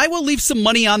 Did Iowa leave some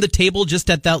money on the table just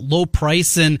at that low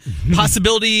price, and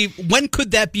possibility, when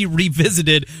could that be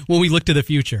revisited when we look to the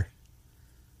future?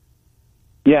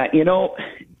 Yeah,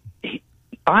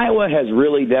 Iowa has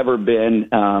really never been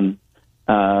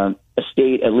a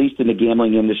state, at least in the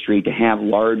gambling industry, to have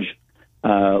large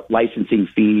licensing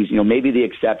fees. Maybe the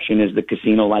exception is the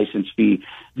casino license fee,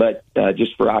 but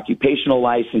just for occupational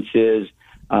licenses,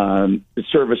 the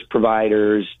service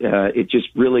providers, it just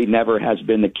really never has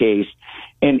been the case.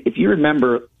 And if you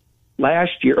remember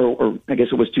last year, or I guess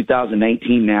it was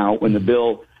 2019 now, when the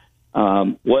bill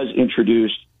was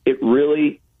introduced, it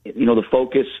really, the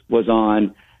focus was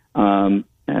on,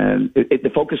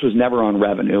 the focus was never on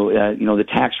revenue. The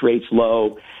tax rate's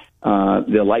low,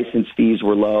 the license fees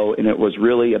were low, and it was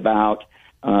really about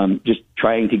just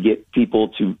trying to get people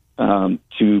to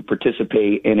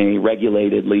participate in a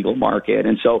regulated legal market.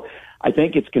 And so I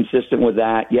think it's consistent with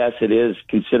that. Yes, it is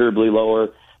considerably lower.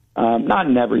 Not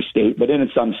in every state, but in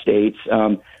some states.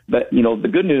 But the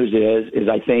good news is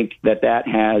I think that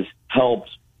has helped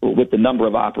with the number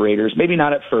of operators. Maybe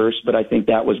not at first, but I think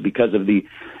that was because of the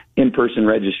in-person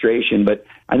registration. But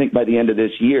I think by the end of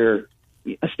this year,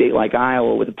 a state like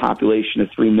Iowa, with a population of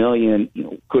 3 million,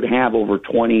 could have over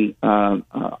 20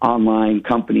 online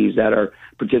companies that are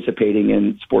participating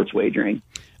in sports wagering.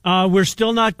 We're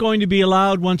still not going to be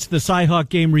allowed once the Cyhawk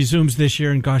game resumes this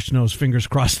year, and gosh knows, fingers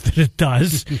crossed that it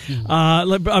does.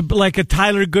 Like a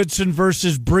Tyler Goodson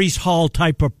versus Breece Hall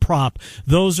type of prop.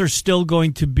 Those are still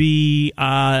going to be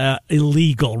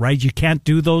illegal, right? You can't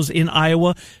do those in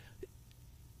Iowa.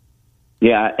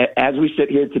 Yeah, as we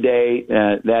sit here today,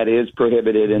 that is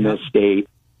prohibited in this state.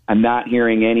 I'm not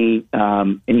hearing any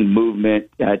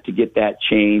movement to get that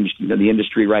changed. The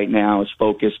industry right now is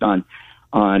focused on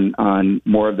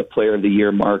more of the player of the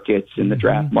year markets and the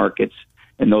draft markets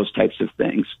and those types of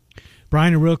things.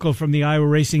 Brian Arilko from the Iowa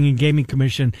Racing and Gaming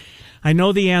Commission. I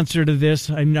know the answer to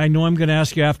this. I know I'm going to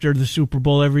ask you after the Super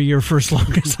Bowl every year for as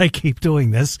long as I keep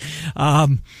doing this.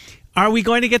 Are we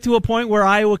going to get to a point where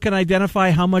Iowa can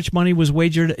identify how much money was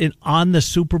wagered on the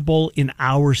Super Bowl in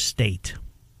our state?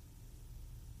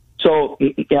 So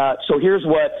here's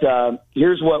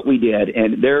what we did,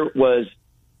 and there was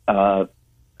a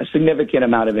significant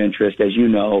amount of interest, as you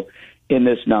know, in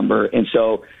this number. And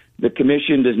so the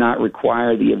commission does not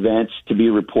require the events to be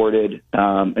reported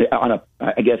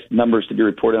numbers to be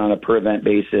reported on a per event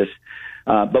basis.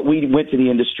 But we went to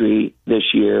the industry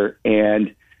this year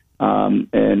and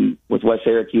and with Wes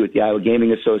Ericke with the Iowa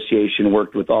Gaming Association,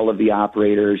 worked with all of the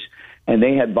operators, and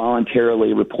they had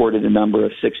voluntarily reported a number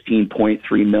of 16.3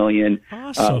 million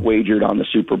wagered on the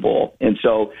Super Bowl. And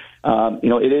so,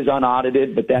 it is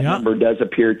unaudited, but that number does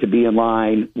appear to be in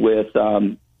line with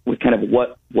kind of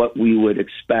what we would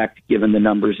expect given the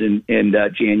numbers in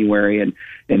January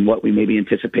and what we maybe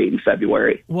anticipate in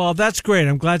February. Well, that's great.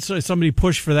 I'm glad somebody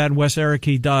pushed for that, and Wes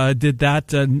Ericke did that,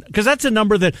 because that's a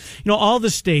number that, all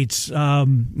the states,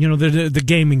 the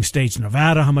gaming states,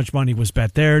 Nevada, how much money was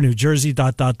bet there, New Jersey, ...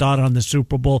 on the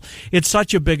Super Bowl. It's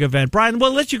such a big event. Brian,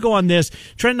 we'll let you go on this.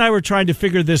 Trent and I were trying to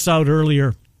figure this out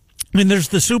earlier. I mean, there's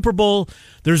the Super Bowl,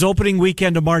 there's opening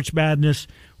weekend of March Madness.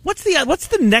 What's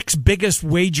the next biggest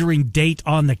wagering date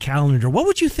on the calendar? What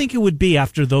would you think it would be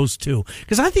after those two?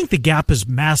 Because I think the gap is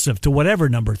massive to whatever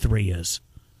number 3 is.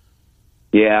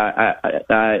 Yeah,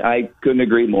 I couldn't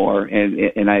agree more.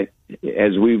 And I,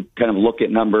 as we kind of look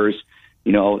at numbers,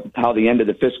 how the end of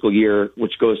the fiscal year,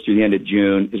 which goes through the end of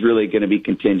June, is really going to be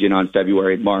contingent on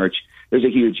February and March. There's a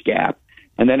huge gap.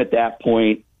 And then at that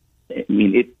point, I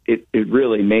mean, it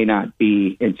really may not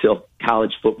be until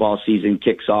college football season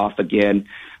kicks off again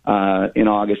in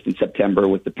August and September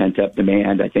with the pent-up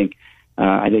demand. I think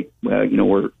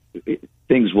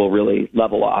things will really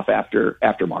level off after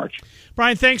March.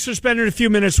 Brian, thanks for spending a few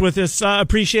minutes with us.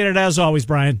 Appreciate it as always,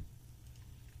 Brian.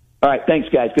 All right, thanks,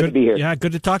 guys. Good to be here. Yeah,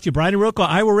 good to talk to you. Brian Ruocco,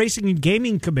 Iowa Racing and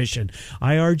Gaming Commission,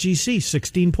 IRGC,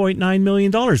 $16.9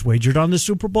 million wagered on the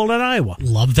Super Bowl at Iowa.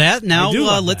 Love that. Now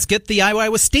let's get the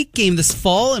Iowa State game this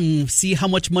fall and see how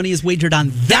much money is wagered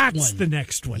on that one. That's the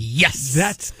next one. Yes.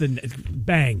 That's the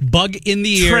bang. Bug in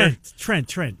the ear.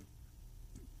 Trent.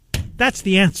 That's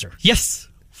the answer. Yes.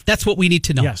 That's what we need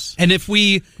to know. Yes. And if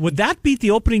would that beat the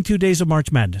opening 2 days of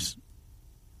March Madness?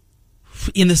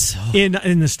 In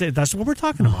the state, that's what we're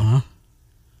talking about.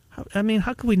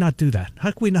 How could we not do that?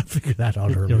 How could we not figure that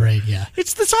out earlier? Right, yeah.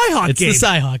 It's the Cyhawk game. It's the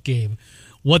Cyhawk game.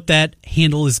 What that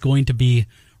handle is going to be,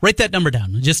 write that number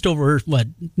down. Just over,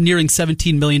 nearing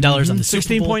 $17 million on the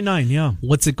Super Bowl. 16.9, yeah.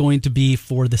 What's it going to be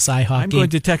for the Cyhawk game? I'm going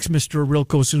to text Mr.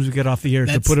 Rilko as soon as we get off the air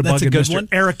to put a bug in Mr.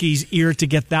 Ericke's ear to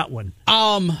get that one.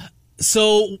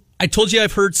 So I told you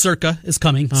I've heard Circa is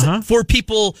coming. So for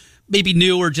people maybe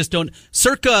new or just don't,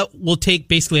 Circa will take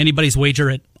basically anybody's wager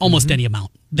at almost any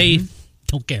amount. They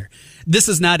don't care. This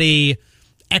is not a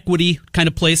equity kind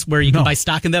of place where you can buy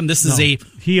stock in them. This is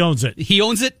he owns it. He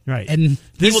owns it, right? And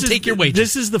he will take your wager.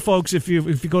 This is the folks. If you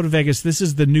go to Vegas, this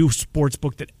is the new sports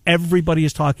book that everybody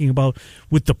is talking about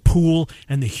with the pool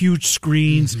and the huge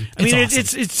screens. I mean,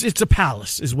 awesome. It's a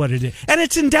palace, is what it is, and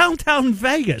it's in downtown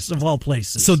Vegas of all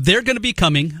places. So they're going to be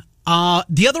coming.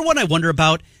 The other one I wonder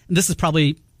about, and this is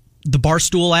probably the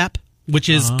Barstool app, which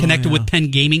is connected with Penn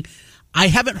Gaming. I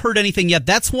haven't heard anything yet.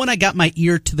 That's when I got my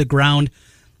ear to the ground.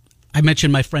 I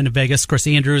mentioned my friend in Vegas, Chris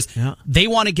Andrews. Yeah. They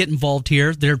want to get involved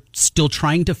here. They're still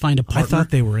trying to find a partner. I thought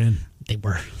they were in.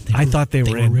 I thought they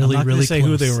were in. Really, I'm not really say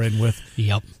close. who they were in with.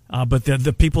 Yep. But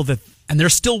the people that... And they're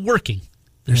still working.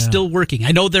 Still working.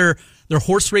 I know their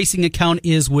horse racing account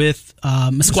is with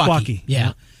Meskwaki.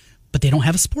 Yeah. But they don't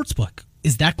have a sports book.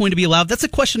 Is that going to be allowed? That's a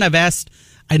question I've asked.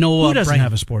 I know who doesn't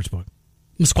have a sports book?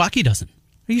 Meskwaki doesn't.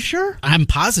 Are you sure? I'm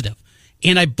positive.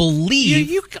 And I believe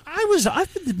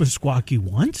I've been to Meskwaki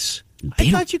once. I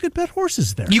thought you could bet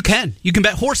horses there. You can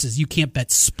bet horses. You can't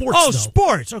bet sports. Oh, though.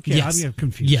 Sports. Okay, yes. I'm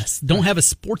confused. Yes, don't have a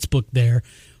sports book there.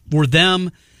 For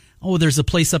them, there's a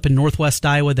place up in Northwest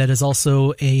Iowa that is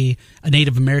also a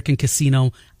Native American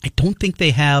casino. I don't think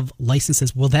they have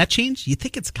licenses. Will that change? You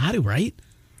think it's got to, right?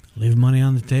 Leave money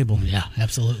on the table. Yeah,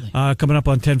 absolutely. Coming up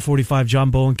on 10:45,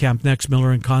 John Bowenkamp next.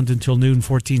 Miller and Condon till noon.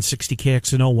 1460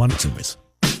 KXNO 1 service.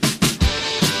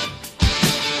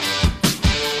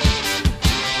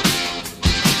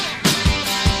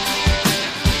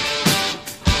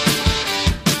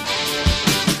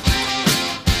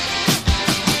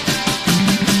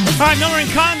 All right, Miller and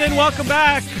Condon, welcome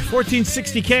back.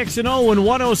 1460 KXNO and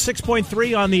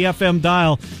 106.3 on the FM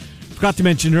dial. Forgot to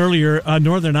mention earlier,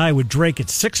 Northern Iowa Drake at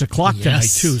 6 o'clock tonight,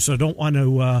 too, so don't want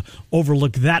to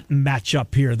overlook that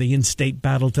matchup here, the in-state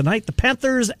battle tonight. The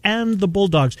Panthers and the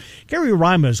Bulldogs. Gary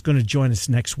Rima is going to join us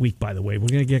next week, by the way. We're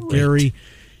going to get Gary.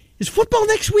 Is football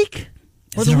next week?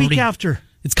 Or the week after?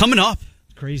 It's coming up.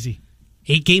 It's crazy.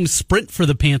 8-game sprint for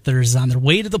the Panthers on their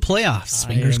way to the playoffs.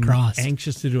 Fingers crossed.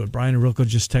 Anxious to do it. Brian Arilko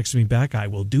just texted me back. I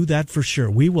will do that for sure.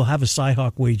 We will have a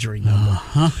Cyhawk wagering number.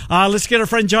 Let's get our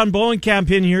friend John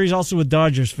Bowenkamp in here. He's also a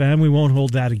Dodgers fan. We won't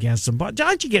hold that against him. But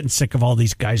aren't you getting sick of all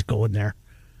these guys going there?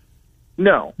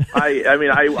 No,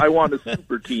 I want a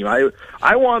super team.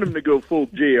 I want him to go full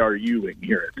J.R. Ewing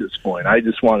here at this point. I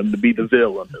just want him to be the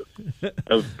villain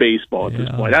of baseball at this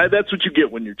point. That's what you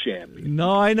get when you're champion.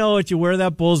 No, I know it. You wear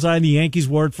that bullseye, and the Yankees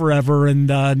wore it forever. And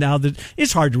now that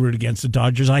it's hard to root against the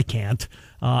Dodgers, I can't.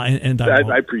 I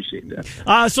appreciate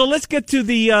that. So let's get to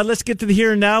the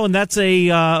here and now, and that's an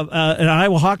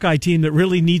Iowa Hawkeye team that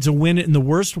really needs a win in the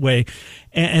worst way.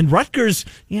 And Rutgers,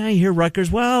 you hear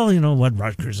Rutgers. Well, you know what?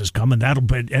 Rutgers is coming. That'll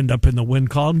end up in the win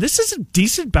column. This is a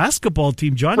decent basketball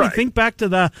team, John. Right. You think back to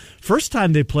the first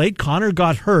time they played. Connor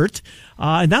got hurt,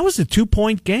 and that was a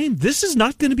 2-point game. This is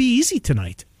not going to be easy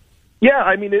tonight. Yeah,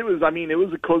 it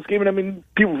was a close game, and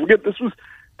people forget this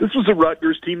was a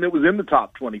Rutgers team that was in the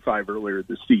top 25 earlier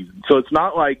this season. So it's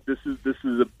not like this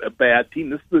is a bad team.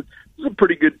 This is a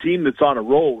pretty good team that's on a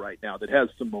roll right now that has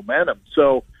some momentum.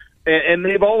 So, and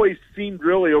they've always seemed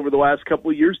really over the last couple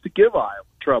of years to give Iowa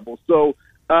trouble. So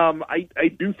I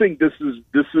do think this is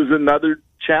another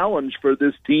challenge for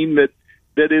this team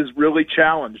that is really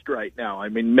challenged right now.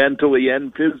 Mentally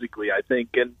and physically, I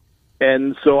think,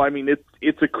 and so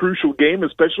it's a crucial game,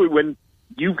 especially when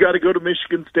you've got to go to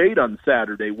Michigan State on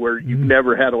Saturday, where you've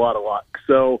never had a lot of luck.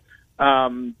 So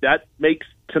that makes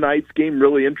tonight's game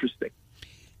really interesting.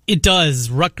 It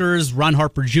does. Rutgers, Ron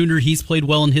Harper Jr., he's played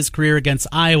well in his career against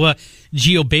Iowa.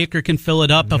 Geo Baker can fill it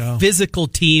up. A physical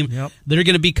team. Yep. They're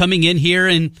going to be coming in here,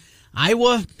 and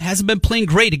Iowa hasn't been playing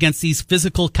great against these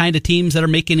physical kind of teams that are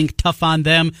making it tough on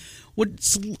them,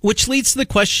 which leads to the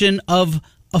question of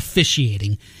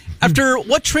officiating. After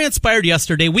what transpired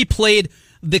yesterday, we played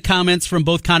the comments from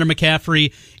both Connor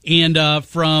McCaffrey and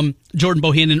from Jordan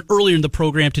Bohannon earlier in the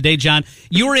program today. John,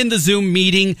 you were in the Zoom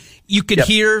meeting. You could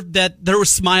hear that there were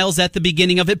smiles at the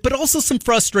beginning of it, but also some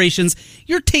frustrations.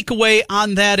 Your takeaway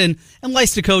on that, and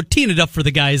Lystico, teeing it up for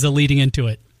the guys leading into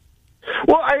it.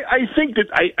 Well, I think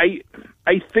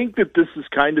that this is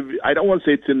kind of, I don't want to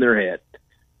say it's in their head,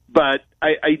 but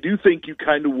I do think you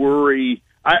kind of worry.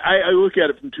 I look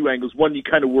at it from two angles. One, you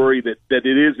kind of worry that it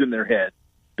is in their head,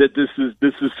 that this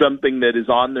is something that is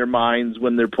on their minds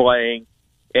when they're playing.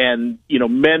 And,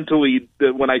 mentally,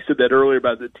 when I said that earlier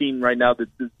about the team right now that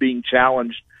is being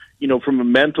challenged, from a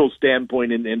mental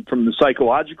standpoint and from the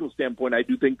psychological standpoint, I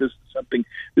do think this is something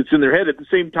that's in their head. At the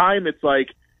same time, it's like,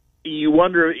 you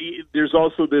wonder, there's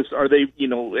also this, are they,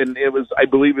 and I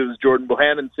believe it was Jordan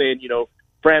Bohannon saying,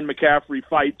 Fran McCaffrey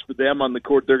fights for them on the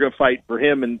court, they're going to fight for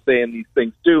him, and saying these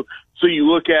things too. So you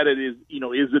look at it as,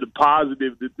 is it a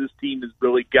positive that this team is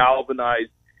really galvanized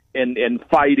and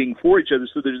fighting for each other?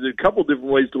 So there's a couple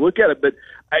different ways to look at it, but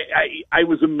I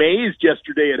was amazed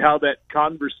yesterday at how that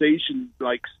conversation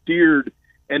steered,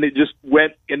 and it just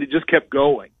went, and it just kept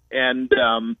going. And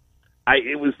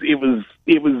it was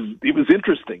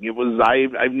interesting.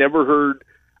 I've never heard.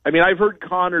 I've heard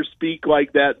Connor speak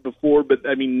like that before, but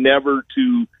never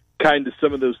to kind of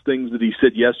some of those things that he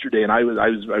said yesterday. And I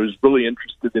was really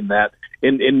interested in that,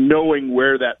 in knowing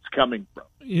where that's coming from.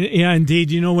 Yeah,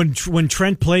 indeed. When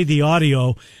Trent played the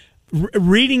audio,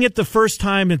 reading it the first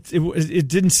time, it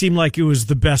didn't seem like it was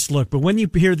the best look. But when you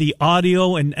hear the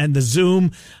audio and the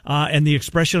Zoom and the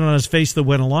expression on his face that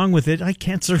went along with it, I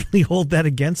can't certainly hold that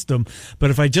against him. But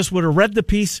if I just would have read the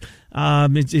piece,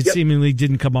 it seemingly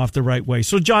didn't come off the right way.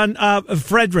 So, John,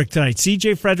 Frederick tonight,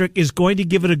 C.J. Frederick is going to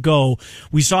give it a go.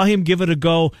 We saw him give it a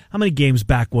go. How many games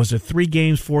back was it? 3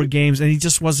 games, 4 games? And he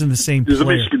just wasn't the same player. It was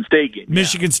a Michigan State game.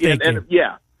 Michigan State game.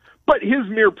 But his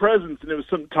mere presence, and it was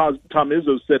something Tom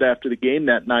Izzo said after the game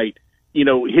that night,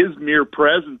 his mere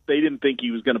presence, they didn't think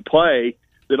he was going to play.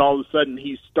 Then all of a sudden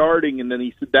he's starting, and then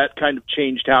he said that kind of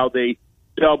changed how they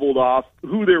doubled off,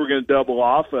 who they were going to double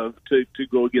off of to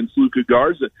go against Luka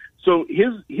Garza. So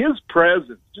his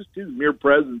presence, just his mere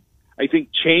presence, I think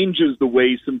changes the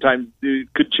way sometimes,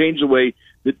 it could change the way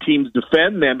that teams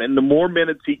defend them. And the more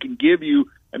minutes he can give you,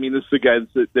 this is a guy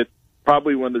that's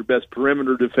probably one of their best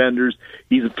perimeter defenders.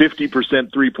 He's a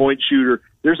 50% three-point shooter.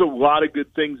 There's a lot of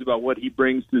good things about what he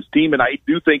brings to this team, and I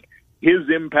do think his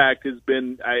impact has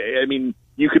been,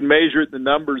 you can measure it in the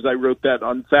numbers. I wrote that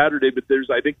on Saturday, but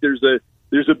I think there's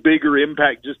a bigger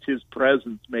impact just his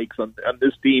presence makes on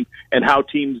this team and how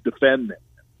teams defend them.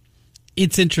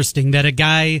 It's interesting that a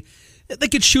guy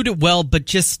that could shoot it well, but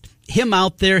just him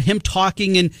out there, him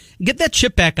talking, and get that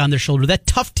chip back on their shoulder, that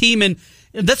tough team. And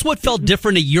that's what felt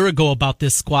different a year ago about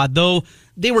this squad, though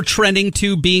they were trending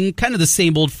to being kind of the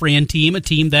same old Fran team, a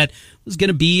team that was going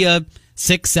to be a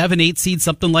 6, 7, 8 seed,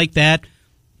 something like that,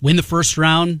 win the first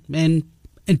round and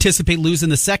anticipate losing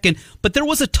the second. But there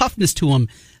was a toughness to them.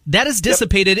 That has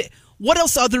dissipated. Yep. What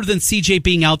else other than CJ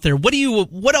being out there?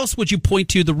 What else would you point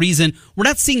to the reason we're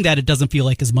not seeing that it doesn't feel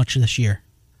like as much this year?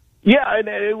 Yeah, and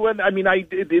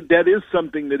that is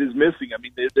something that is missing. I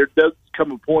mean, there does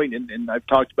come a point, and I've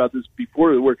talked about this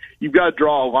before, where you've got to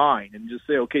draw a line and just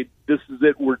say, okay, this is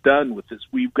it. We're done with this.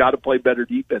 We've got to play better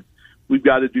defense. We've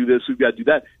got to do this. We've got to do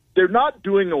that. They're not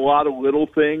doing a lot of little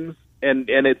things, and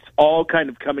it's all kind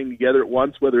of coming together at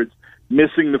once, whether it's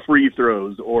missing the free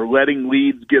throws or letting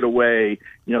leads get away,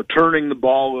 turning the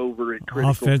ball over at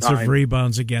critical offensive times.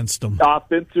 Rebounds against them.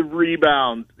 Offensive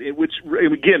rebounds, which,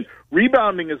 again,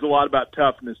 rebounding is a lot about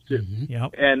toughness, too. Mm-hmm.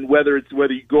 Yep. And whether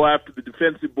you go after the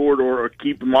defensive board or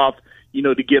keep them off,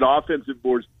 to get offensive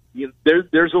boards,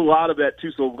 there's a lot of that,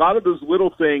 too. So a lot of those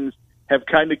little things have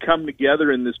kind of come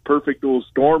together in this perfect little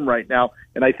storm right now,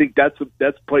 and I think that's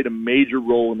played a major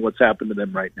role in what's happened to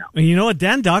them right now. And you know what?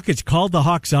 Dan Dockich called the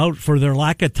Hawks out for their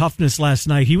lack of toughness last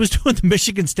night. He was doing the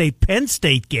Michigan State-Penn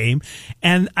State game,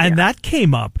 and that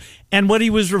came up. And what he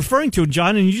was referring to,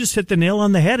 John, and you just hit the nail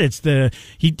on the head. It's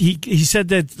he said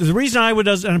that the reason Iowa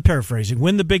does, and I'm paraphrasing,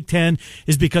 win the Big Ten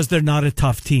is because they're not a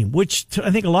tough team, which I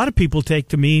think a lot of people take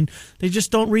to mean they just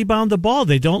don't rebound the ball.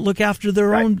 They don't look after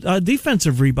their own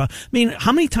defensive rebound. I mean,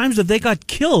 how many times have they got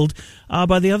killed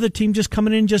by the other team just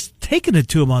coming in, just taking it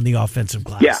to them on the offensive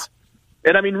glass? Yeah.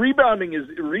 And I mean, rebounding is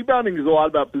a lot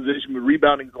about position, but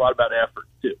rebounding is a lot about effort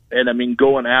too. And I mean,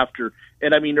 going after.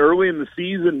 And I mean, early in the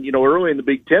season, early in the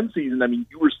Big Ten season, I mean,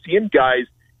 you were seeing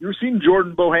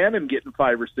Jordan Bohannon getting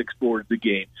 5 or 6 boards a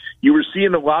game. You were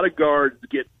seeing a lot of guards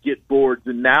get boards,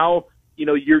 and now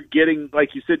you're getting,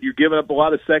 like you said, you're giving up a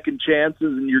lot of second chances,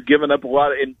 and you're giving up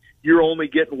and you're only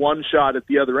getting one shot at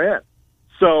the other end.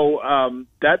 So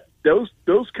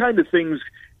those kind of things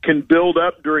can build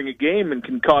up during a game and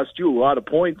can cost you a lot of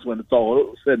points when it's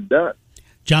all said and done.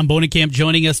 John Bohnenkamp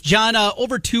joining us. John,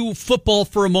 over to football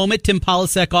for a moment. Tim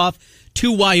Polasek off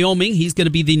to Wyoming. He's going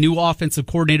to be the new offensive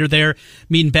coordinator there,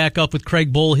 meeting back up with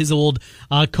Craig Bohl, his old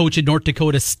coach at North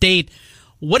Dakota State.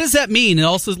 What does that mean? It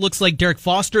also looks like Derek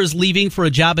Foster is leaving for a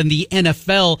job in the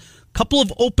NFL. Couple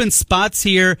of open spots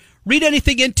here. Read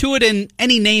anything into it, and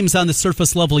any names on the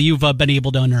surface level you've been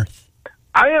able to unearth?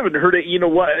 I haven't heard it. You know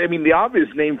what? I mean, the obvious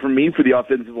name for me for the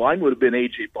offensive line would have been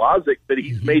A.J. Blazek, but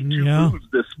he's made 2 moves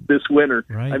this winter.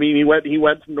 Right. I mean, he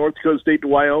went from North Dakota State to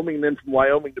Wyoming, and then from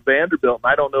Wyoming to Vanderbilt. And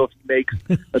I don't know if he makes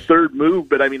a third move,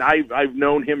 but I mean, I've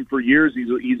known him for years.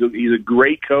 He's a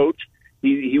great coach.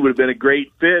 He would have been a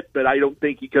great fit, but I don't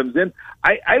think he comes in.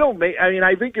 I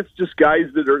think it's just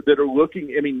guys that are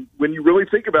looking. I mean, when you really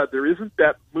think about it, there isn't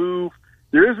that move.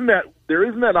 There isn't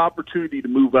that opportunity to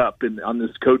move up on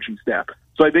this coaching staff.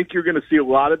 So I think you're going to see a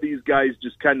lot of these guys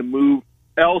just kind of move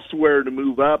elsewhere to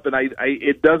move up, and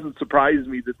it doesn't surprise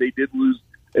me that they did lose.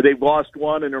 They've lost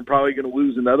one, and they're probably going to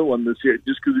lose another one this year,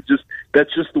 just because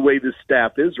that's just the way this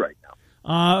staff is right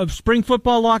now. Spring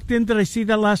football locked in. Did I see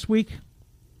that last week?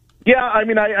 Yeah, I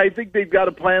mean, I think they've got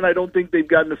a plan. I don't think they've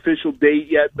got an official date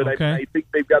yet, but okay. I think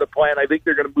they've got a plan. I think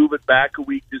they're going to move it back a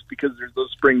week just because there's no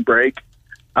spring break.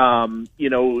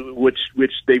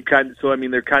 Which they've kind of, so I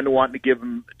mean, they're kind of wanting to give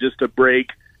them just a break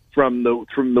from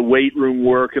the weight room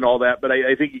work and all that. But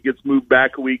I think it gets moved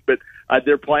back a week. But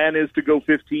their plan is to go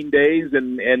 15 days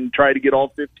and try to get all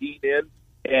 15 in.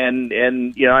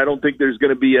 And I don't think there's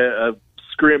going to be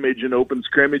an open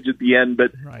scrimmage at the end,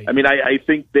 but right. I mean, I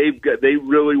think they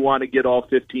really want to get all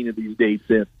 15 of these dates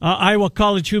in.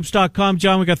 IowaCollegeHoops.com.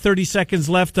 John, we got 30 seconds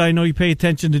left. I know you pay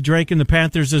attention to Drake and the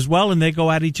Panthers as well, and they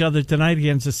go at each other tonight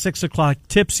against a 6 o'clock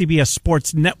tip. CBS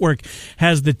Sports Network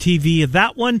has the TV of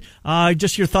that one.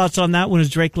 Just your thoughts on that one as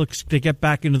Drake looks to get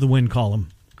back into the win column.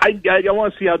 I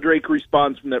want to see how Drake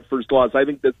responds from that first loss. I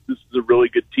think that this is a really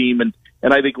good team, and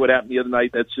I think what happened the other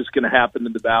night, that's just going to happen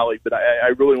in the Valley. But I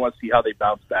really want to see how they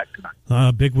bounce back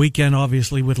tonight. Big weekend,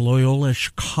 obviously, with Loyola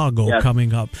Chicago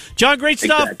coming up. John, great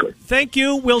stuff. Exactly. Thank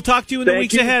you. We'll talk to you in the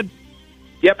weeks ahead.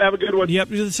 Yep, have a good one. Yep,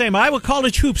 do the same.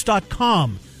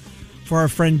 IowaCollegeHoops.com for our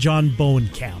friend John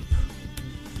Bohnenkamp.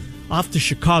 Off to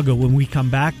Chicago when we come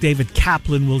back. David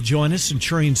Kaplan will join us,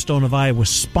 Centurion Stone of Iowa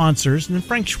sponsors, and then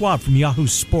Frank Schwab from Yahoo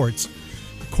Sports.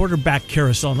 Quarterback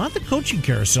carousel, not the coaching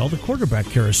carousel, the quarterback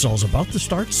carousel is about to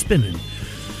start spinning.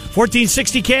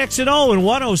 1460 KXNO and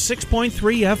 106.3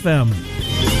 FM.